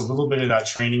lost a little bit of that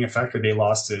training effect, or they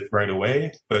lost it right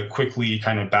away, but quickly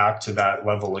kind of back to that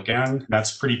level again.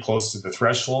 That's pretty close to the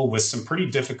threshold with some pretty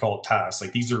difficult tasks.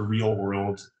 Like these are real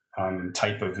world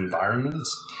type of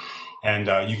environments.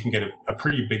 And you can get a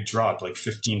pretty big drop, like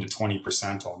 15 to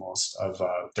 20% almost of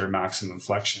their maximum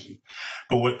flexion.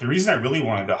 But the reason I really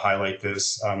wanted to highlight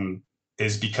this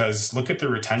is because look at the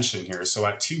retention here. So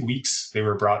at 2 weeks, they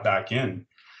were brought back in.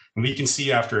 And we can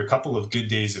see after a couple of good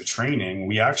days of training,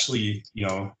 we actually,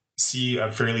 see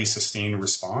a fairly sustained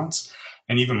response.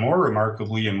 And even more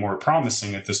remarkably and more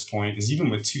promising at this point is even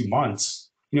with 2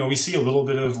 months, we see a little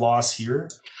bit of loss here.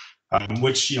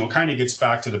 which, you know, kind of gets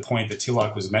back to the point that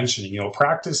Tilak was mentioning. You know,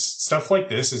 practice stuff like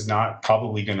this is not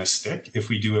probably going to stick if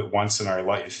we do it once in our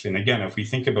life. And again, if we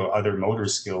think about other motor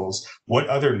skills, what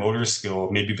other motor skill,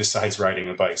 maybe besides riding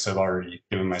a bike, so I've already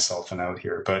given myself an out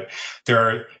here, but there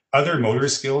are other motor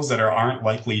skills that aren't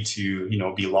likely to, you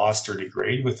know, be lost or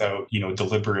degrade without, you know,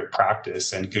 deliberate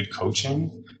practice and good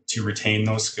coaching to retain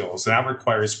those skills. And that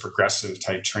requires progressive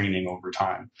type training over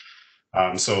time.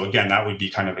 So again, that would be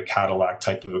kind of a Cadillac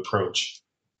type of approach.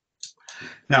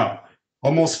 Now,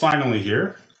 almost finally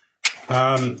here,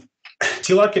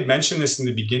 Tilak had mentioned this in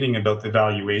the beginning about the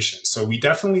evaluation. So we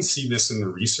definitely see this in the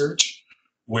research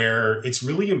where it's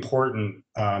really important.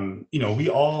 You know, we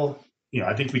all, you know,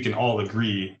 I think we can all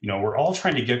agree, you know, we're all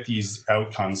trying to get these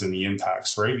outcomes and the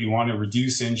impacts, right? We want to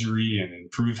reduce injury and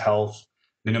improve health,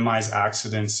 minimize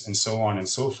accidents, and so on and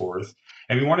so forth.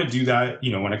 And we want to do that,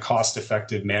 you know, in a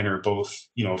cost-effective manner, both,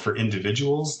 you know, for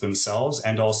individuals themselves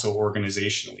and also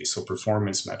organizationally. So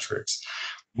performance metrics.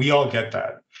 We all get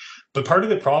that. But part of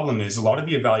the problem is a lot of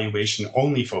the evaluation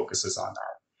only focuses on that.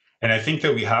 And I think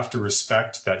that we have to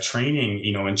respect that training,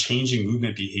 you know, and changing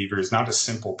movement behavior is not a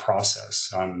simple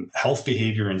process. Health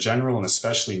behavior in general, and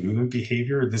especially movement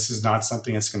behavior, this is not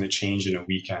something that's going to change in a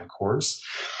weekend course.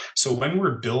 So when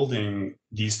we're building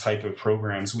these type of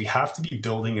programs, we have to be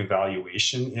building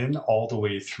evaluation in all the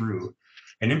way through.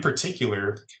 And in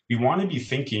particular, we want to be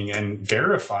thinking and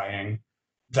verifying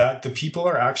that the people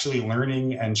are actually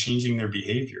learning and changing their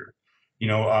behavior. You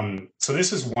know, so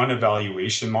this is one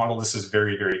evaluation model. This is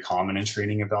very, very common in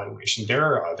training evaluation. There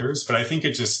are others, but I think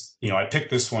it just, you know, I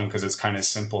picked this one because it's kind of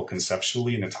simple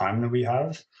conceptually in the time that we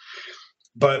have.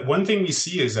 But one thing we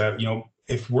see is that, you know,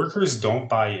 if workers don't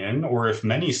buy in, or if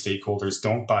many stakeholders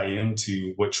don't buy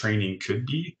into what training could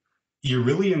be, you're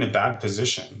really in a bad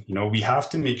position. You know, we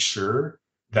have to make sure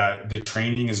that the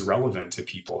training is relevant to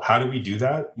people. How do we do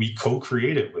that? We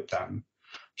co-create it with them.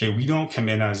 Okay, we don't come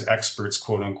in as experts,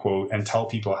 quote unquote, and tell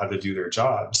people how to do their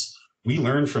jobs. We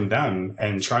learn from them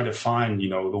and try to find, you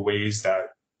know, the ways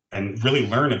that, and really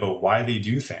learn about why they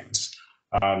do things,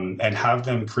 and have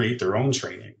them create their own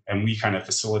training. And we kind of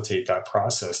facilitate that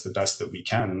process the best that we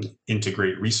can,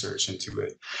 integrate research into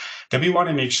it. Then we want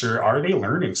to make sure, are they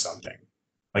learning something?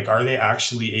 Like, are they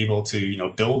actually able to, you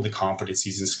know, build the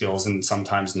competencies and skills and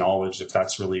sometimes knowledge, if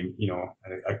that's really, you know,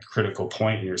 a critical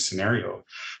point in your scenario.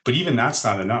 But even that's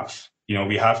not enough. You know,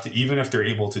 we have to, even if they're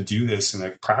able to do this in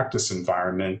a practice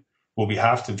environment, what we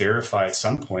have to verify at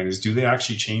some point is, do they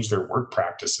actually change their work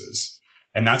practices?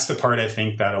 And that's the part I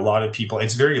think that a lot of people,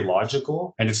 it's very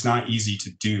logical and it's not easy to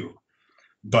do.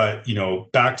 But, you know,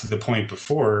 back to the point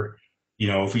before, you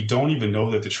know, if we don't even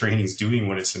know that the training is doing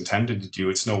what it's intended to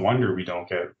do, it's no wonder we don't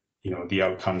get, you know, the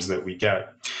outcomes that we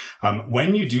get.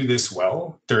 When you do this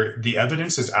well, the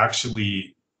evidence is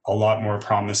actually a lot more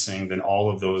promising than all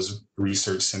of those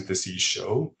research syntheses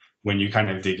show when you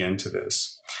kind of dig into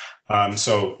this.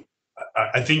 So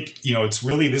I think, you know, it's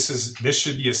really, this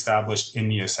should be established in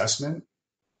the assessment.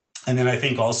 And then I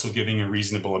think also giving a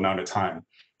reasonable amount of time.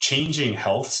 Changing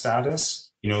health status,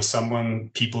 you know,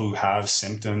 people who have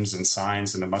symptoms and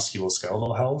signs in the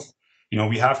musculoskeletal health, you know,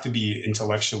 we have to be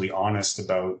intellectually honest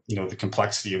about, you know, the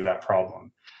complexity of that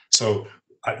problem. So,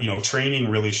 you know, training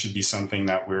really should be something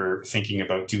that we're thinking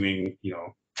about doing, you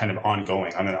know, kind of on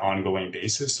an ongoing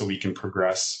basis, so we can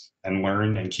progress and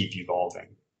learn and keep evolving.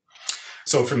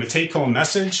 So from the take-home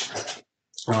message,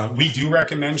 we do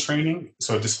recommend training.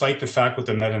 So despite the fact what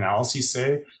the meta-analyses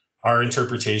say, our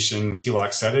interpretation,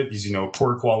 Tilak said it, is, you know,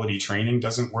 poor quality training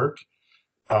doesn't work.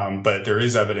 But there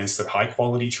is evidence that high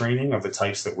quality training of the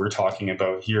types that we're talking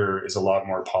about here is a lot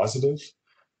more positive,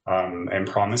 and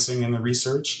promising in the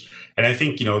research. And I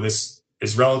think, you know, this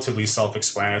is relatively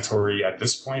self-explanatory at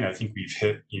this point. I think we've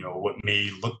hit, you know, what may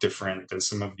look different than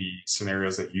some of the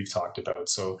scenarios that you've talked about.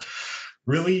 So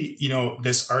really, you know,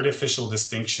 this artificial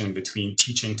distinction between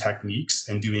teaching techniques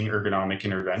and doing ergonomic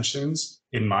interventions,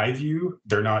 in my view,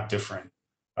 they're not different.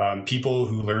 People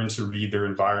who learn to read their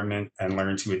environment and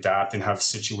learn to adapt and have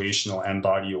situational and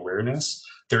body awareness,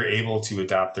 they're able to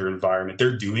adapt their environment.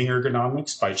 They're doing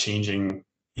ergonomics by changing,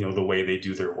 you know, the way they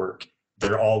do their work.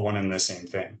 They're all one and the same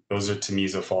thing. Those are, to me,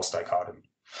 is a false dichotomy.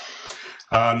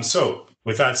 So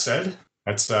with that said,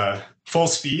 that's full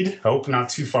speed. I hope not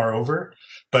too far over.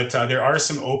 But there are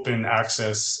some open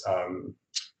access.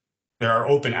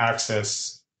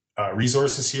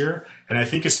 Resources here, and I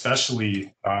think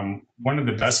especially one of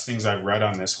the best things I've read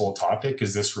on this whole topic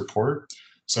is this report.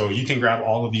 So you can grab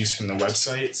all of these from the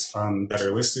websites that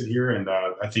are listed here, and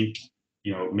I think,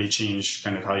 you know, it may change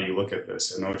kind of how you look at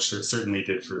this. I know it certainly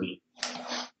did for me.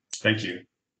 Thank you.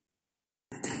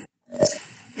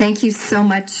 Thank you so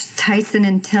much, Tyson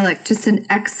and Tillich. Just an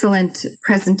excellent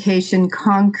presentation,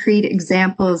 concrete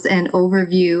examples and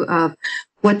overview of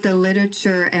what the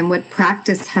literature and what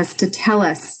practice has to tell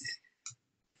us.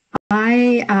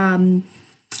 I'm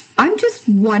just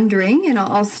wondering, and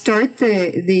I'll start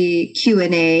the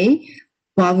Q&A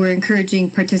while we're encouraging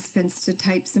participants to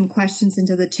type some questions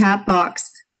into the chat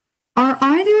box. Are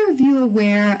either of you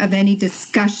aware of any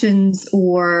discussions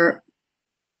or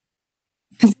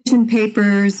position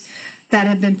papers that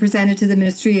have been presented to the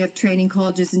Ministry of Training,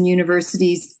 Colleges and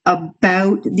Universities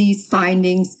about these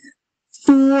findings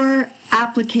for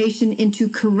application into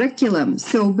curriculum?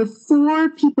 So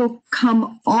before people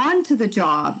come onto the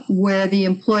job where the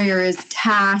employer is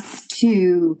tasked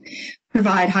to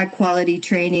provide high quality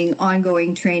training,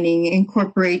 ongoing training,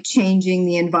 incorporate changing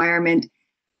the environment,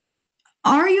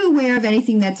 are you aware of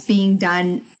anything that's being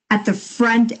done at the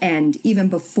front end, even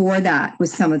before that, with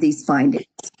some of these findings?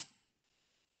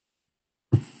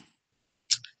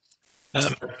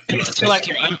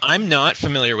 I'm not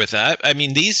familiar with that. I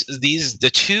mean,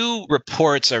 the two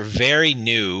reports are very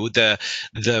new. The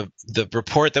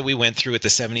report that we went through with the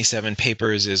 77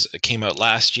 papers came out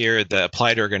last year. The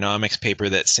applied ergonomics paper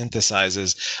that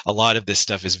synthesizes a lot of this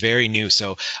stuff is very new.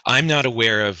 So I'm not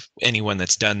aware of anyone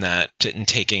that's done that and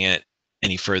taking it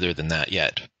any further than that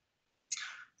yet.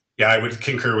 Yeah, I would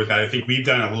concur with that. I think we've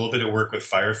done a little bit of work with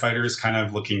firefighters, kind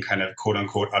of looking kind of quote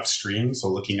unquote upstream, so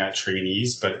looking at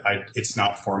trainees, but it's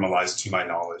not formalized to my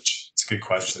knowledge. It's a good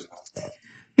question.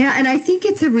 Yeah, and I think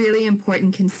it's a really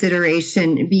important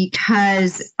consideration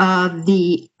because of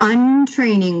the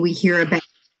untraining we hear about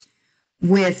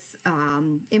with,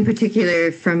 in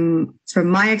particular from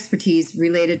my expertise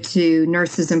related to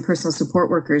nurses and personal support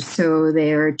workers. So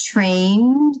they're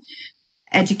trained,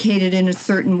 educated in a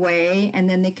certain way, and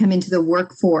then they come into the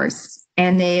workforce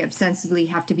and they ostensibly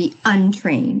have to be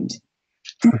untrained.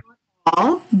 Not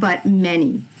all, but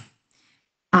many.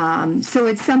 So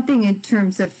it's something in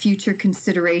terms of future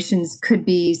considerations could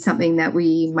be something that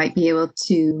we might be able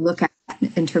to look at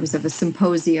in terms of a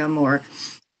symposium or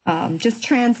just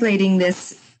translating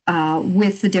this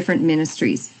with the different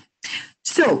ministries.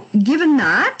 So given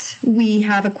that, we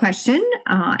have a question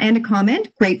and a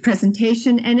comment. Great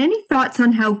presentation. And any thoughts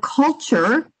on how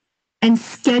culture and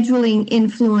scheduling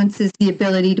influences the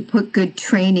ability to put good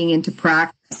training into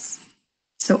practice?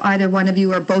 So either one of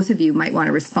you or both of you might want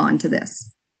to respond to this.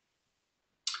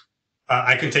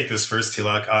 I can take this first,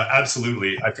 Tilak.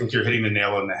 Absolutely. I think you're hitting the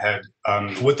nail on the head.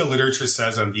 What the literature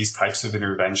says on these types of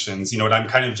interventions, what I'm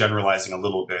kind of generalizing a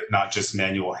little bit, not just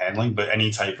manual handling, but any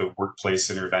type of workplace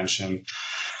intervention.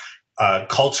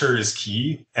 Culture is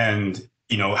key. And,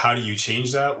 how do you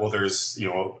change that? Well, there's,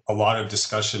 a lot of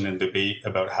discussion and debate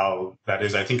about how that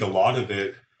is. I think a lot of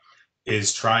it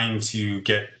is trying to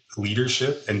get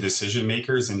leadership and decision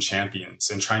makers and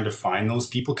champions and trying to find those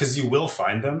people, because you will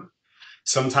find them.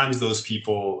 Sometimes those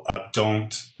people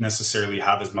don't necessarily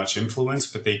have as much influence,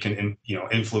 but they can,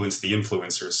 influence the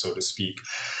influencers, so to speak.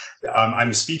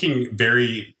 I'm speaking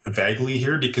very vaguely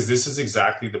here because this is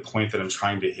exactly the point that I'm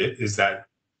trying to hit, is that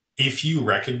if you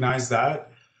recognize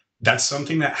that, that's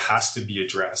something that has to be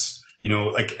addressed. And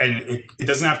it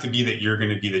doesn't have to be that you're going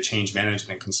to be the change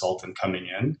management consultant coming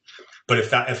in. But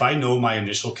if I know my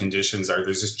initial conditions are,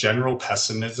 there's this general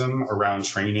pessimism around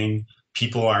training,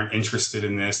 people aren't interested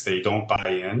in this, they don't buy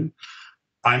in,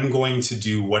 I'm going to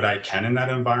do what I can in that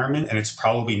environment, and it's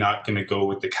probably not going to go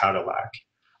with the Cadillac.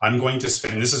 I'm going to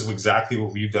spend, this is exactly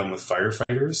what we've done with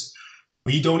firefighters.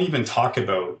 We don't even talk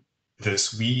about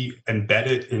this. We embed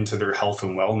it into their health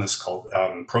and wellness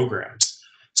programs.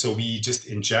 So we just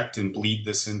inject and bleed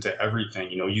this into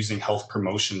everything, using health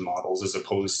promotion models as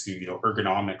opposed to,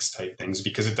 ergonomics type things,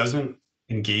 because it doesn't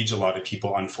engage a lot of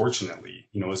people, unfortunately,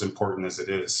 as important as it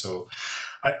is. So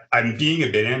I'm being a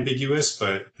bit ambiguous,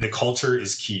 but the culture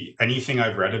is key. Anything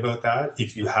I've read about that,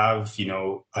 if you have,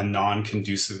 a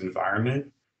non-conducive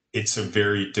environment, it's a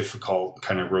very difficult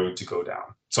kind of road to go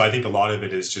down. So I think a lot of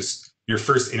it is just your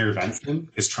first intervention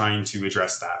is trying to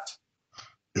address that.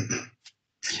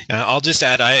 I'll just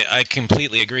add, I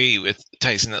completely agree with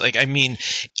Tyson.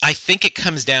 I think it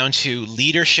comes down to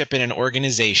leadership in an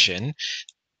organization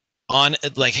on,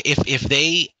 if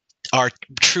they are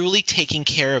truly taking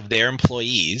care of their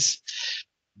employees,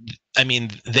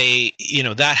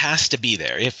 that has to be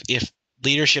there. If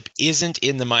leadership isn't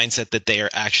in the mindset that they are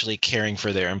actually caring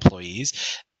for their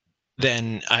employees,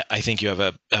 then I think you have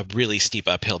a really steep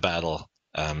uphill battle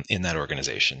in that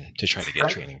organization to try to get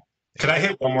training. Could I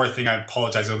hit one more thing? I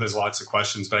apologize. I know there's lots of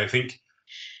questions, but I think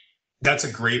that's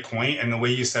a great point. And the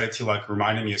way you said it, Tilak,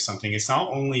 reminded me of something. It's not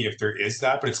only if there is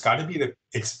that, but it's got to be that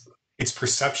it's it's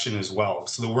perception as well.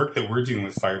 So the work that we're doing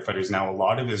with firefighters now, a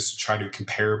lot of it is to try to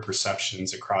compare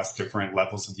perceptions across different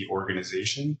levels of the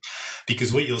organization.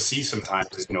 Because what you'll see sometimes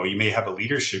is, you may have a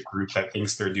leadership group that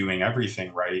thinks they're doing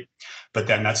everything right, but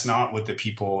then that's not what the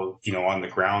people, on the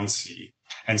ground see.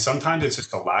 And sometimes it's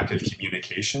just a lack of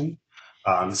communication.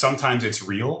 Sometimes it's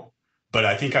real, but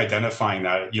I think identifying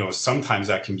that, sometimes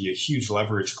that can be a huge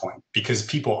leverage point because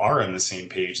people are on the same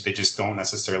page. They just don't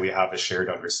necessarily have a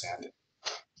shared understanding.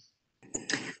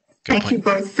 Thank you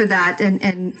both for that.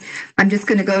 And I'm just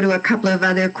going to go to a couple of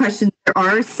other questions. There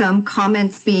are some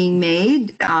comments being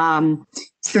made.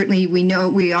 Certainly,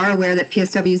 we are aware that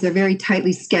PSWs are very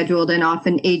tightly scheduled and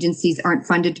often agencies aren't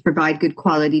funded to provide good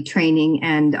quality training.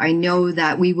 And I know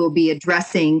that we will be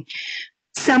addressing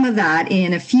some of that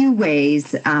in a few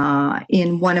ways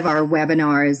in one of our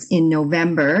webinars in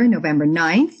November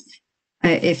 9th,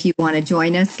 if you want to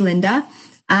join us, Linda.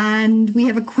 And we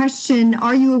have a question.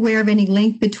 Are you aware of any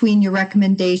link between your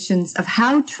recommendations of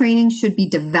how training should be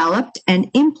developed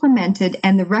and implemented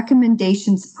and the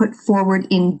recommendations put forward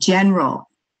in general,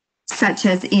 such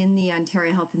as in the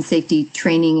Ontario Health and Safety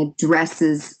Training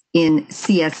Addresses in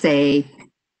CSA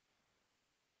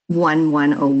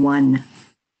 1101?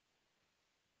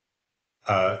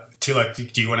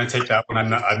 Tilak, do you want to take that one?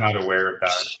 I'm not aware of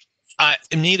that.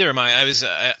 Neither am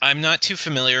I. I'm not too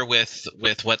familiar with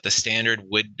what the standard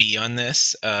would be on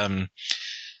this. I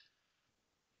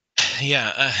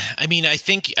mean, I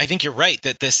think you're right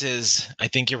that this is. I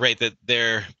think you're right that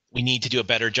we need to do a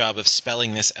better job of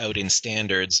spelling this out in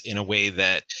standards in a way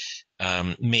that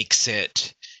makes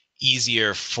it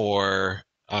easier for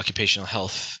occupational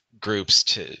health groups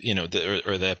to,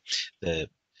 the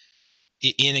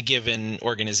in a given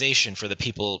organization, for the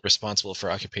people responsible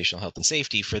for occupational health and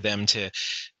safety, for them to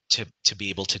be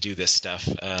able to do this stuff.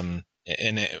 I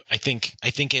think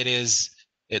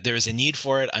there is a need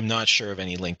for it. I'm not sure of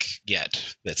any link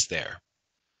yet that's there.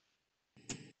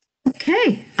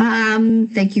 Okay,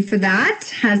 thank you for that.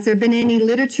 Has there been any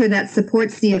literature that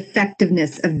supports the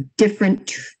effectiveness of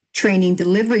different training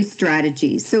delivery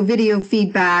strategies? So video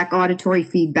feedback, auditory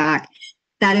feedback,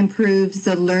 that improves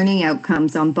the learning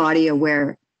outcomes on body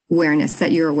awareness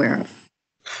that you're aware of?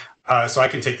 So I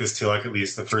can take this, Tilak, at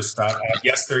least the first step.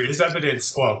 Yes, there is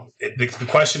evidence. Well, the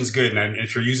question's good. And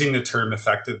if you're using the term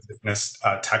effectiveness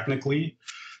technically,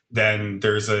 then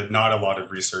there's not a lot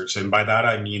of research. And by that,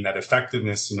 I mean that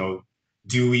effectiveness,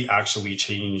 do we actually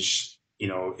change,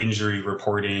 injury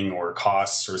reporting or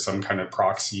costs or some kind of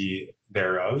proxy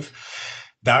thereof?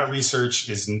 That research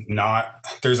is not,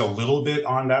 there's a little bit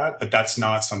on that, but that's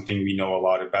not something we know a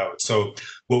lot about. So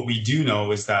what we do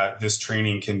know is that this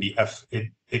training can be,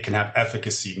 it can have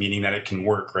efficacy, meaning that it can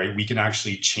work, right? We can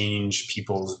actually change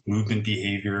people's movement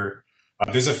behavior.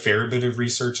 There's a fair bit of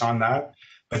research on that,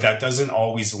 but that doesn't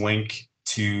always link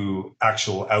to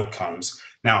actual outcomes.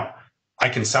 Now, I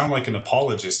can sound like an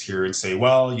apologist here and say,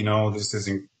 well, this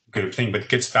isn't a good thing, but it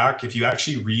gets back, if you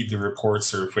actually read the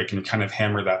reports, or if we can kind of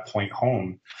hammer that point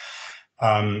home,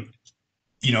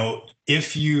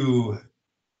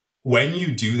 when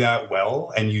you do that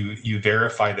well and you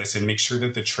verify this and make sure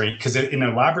that the train, because in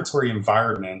a laboratory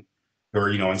environment or,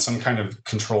 in some kind of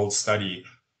controlled study,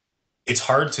 it's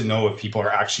hard to know if people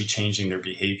are actually changing their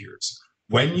behaviors.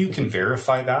 When you can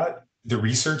verify that, the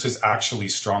research is actually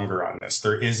stronger on this.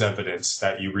 There is evidence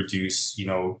that you reduce,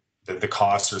 the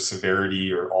cost or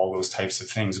severity or all those types of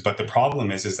things. But the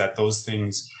problem is that those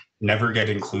things never get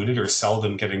included or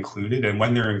seldom get included. And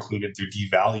when they're included, they're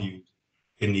devalued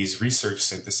in these research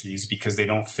syntheses because they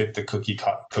don't fit the cookie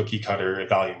cutter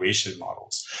evaluation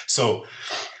models. So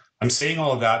I'm saying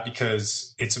all of that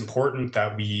because it's important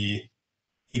that we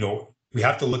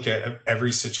have to look at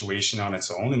every situation on its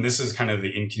own. And this is kind of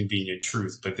the inconvenient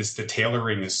truth, but the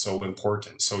tailoring is so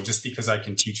important. So just because I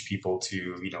can teach people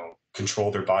to,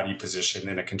 control their body position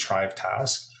in a contrived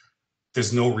task,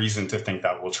 there's no reason to think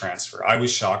that will transfer. I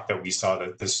was shocked that we saw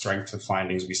the strength of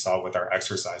findings we saw with our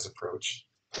exercise approach.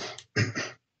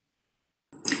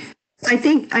 I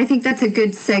think that's a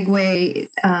good segue,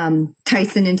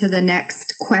 Tyson, into the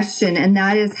next question, and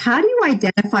that is, how do you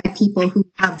identify people who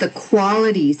have the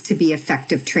qualities to be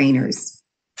effective trainers?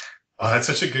 That's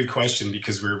such a good question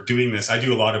because we're doing this. I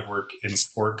do a lot of work in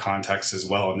sport context as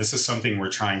well, and this is something we're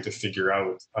trying to figure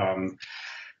out.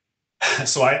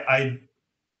 So I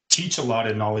teach a lot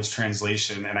of knowledge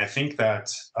translation, and I think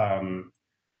that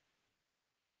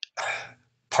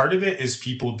part of it is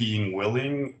people being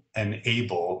willing and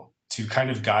able to kind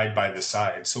of guide by the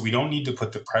side. So we don't need to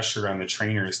put the pressure on the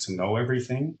trainers to know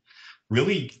everything.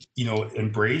 Really,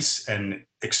 embrace and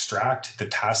extract the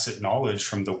tacit knowledge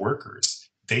from the workers.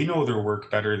 They know their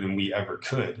work better than we ever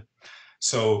could.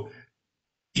 So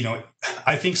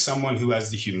I think someone who has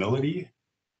the humility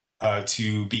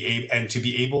to be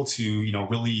able to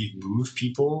really move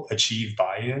people, achieve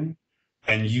buy-in,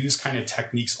 and use kind of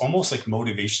techniques almost like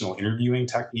motivational interviewing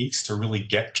techniques to really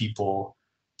get people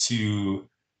to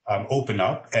open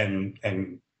up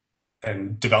and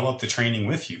develop the training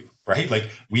with you, right?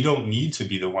 Like, we don't need to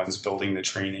be the ones building the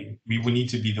training. We would need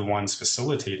to be the ones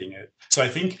facilitating it. So I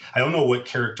think, I don't know what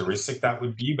characteristic that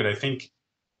would be, but I think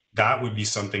that would be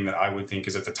something that I would think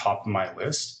is at the top of my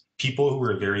list. People who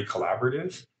are very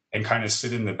collaborative and kind of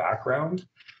sit in the background.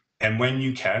 And when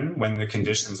the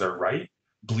conditions are right,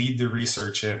 bleed the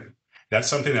research in. That's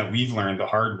something that we've learned the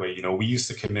hard way. We used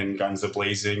to come in guns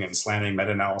a-blazing and slamming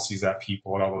meta-analyses at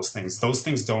people and all those things. Those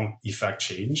things don't effect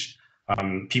change.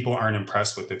 People aren't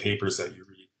impressed with the papers that you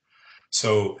read.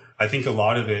 So I think a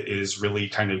lot of it is really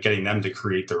kind of getting them to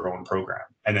create their own program,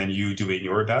 and then you doing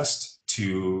your best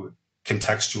to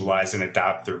contextualize and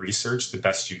adapt the research the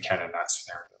best you can in that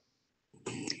scenario.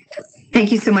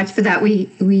 Thank you so much for that.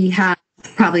 We have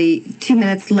probably 2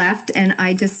 minutes left, and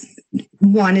I just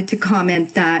wanted to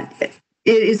comment that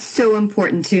it is so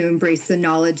important to embrace the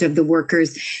knowledge of the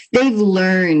workers. They've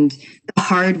learned the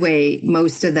hard way,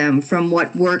 most of them, from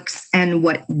what works and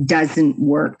what doesn't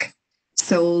work.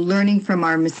 So learning from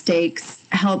our mistakes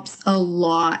helps a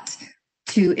lot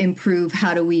to improve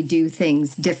how do we do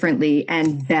things differently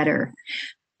and better.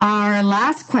 Our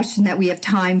last question that we have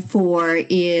time for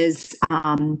is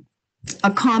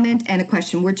a comment and a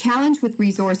question. We're challenged with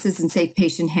resources and safe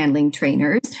patient handling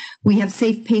trainers. We have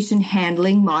safe patient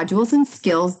handling modules and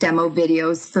skills demo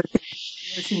videos for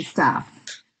nursing staff.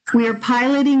 We are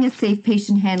piloting a safe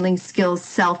patient handling skills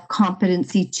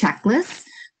self-competency checklist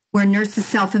where nurses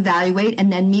self-evaluate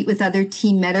and then meet with other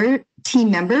team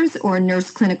members or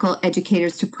nurse clinical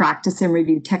educators to practice and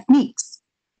review techniques.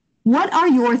 What are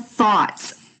your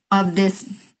thoughts of this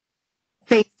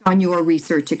based on your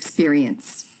research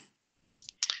experience?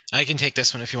 I can take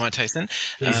this one if you want, Tyson.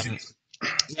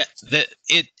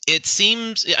 It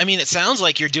seems, I mean, it sounds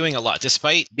like you're doing a lot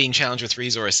despite being challenged with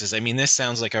resources. I mean, this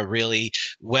sounds like a really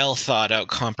well thought out,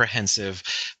 comprehensive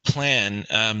plan.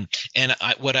 And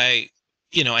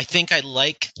I think I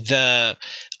like the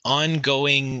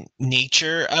ongoing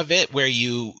nature of it, where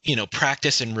you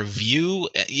practice and review.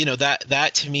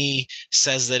 That to me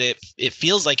says that it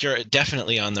feels like you're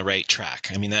definitely on the right track.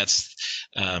 I mean, that's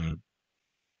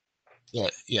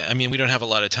yeah. I mean, we don't have a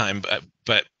lot of time,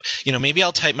 but maybe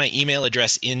I'll type my email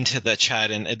address into the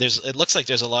chat, and it looks like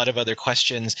there's a lot of other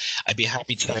questions. I'd be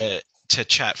happy to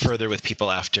chat further with people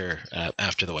after the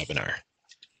webinar.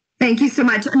 Thank you so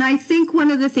much. And I think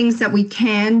one of the things that we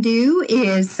can do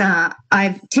is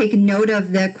I've taken note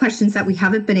of the questions that we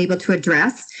haven't been able to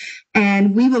address,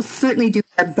 and we will certainly do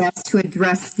our best to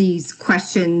address these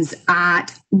questions at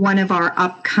one of our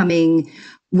upcoming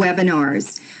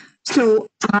webinars. So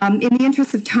in the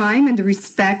interest of time and to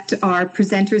respect our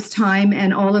presenters' time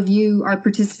and all of you, our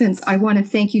participants, I want to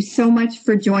thank you so much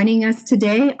for joining us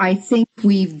today. I think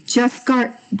we've just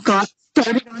got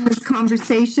started on this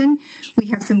conversation. We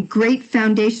have some great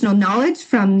foundational knowledge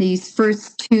from these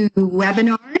first 2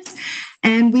 webinars,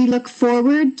 and we look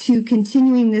forward to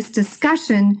continuing this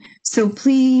discussion. So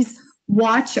please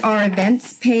watch our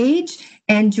events page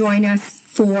and join us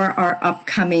for our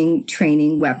upcoming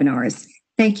training webinars.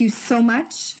 Thank you so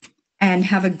much, and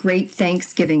have a great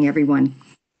Thanksgiving, everyone.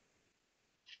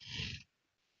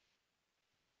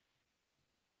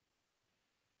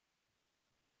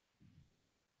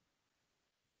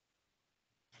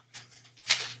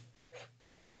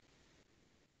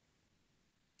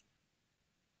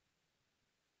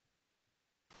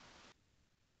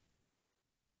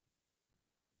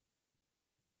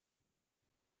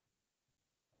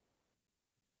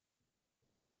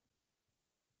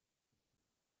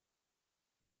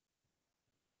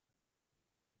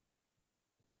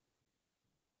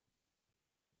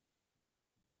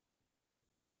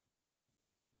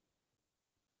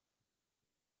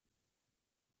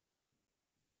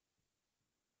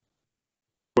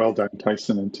 Well done,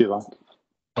 Tyson and Tilak.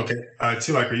 Okay,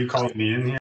 Tilak, are you calling me in here?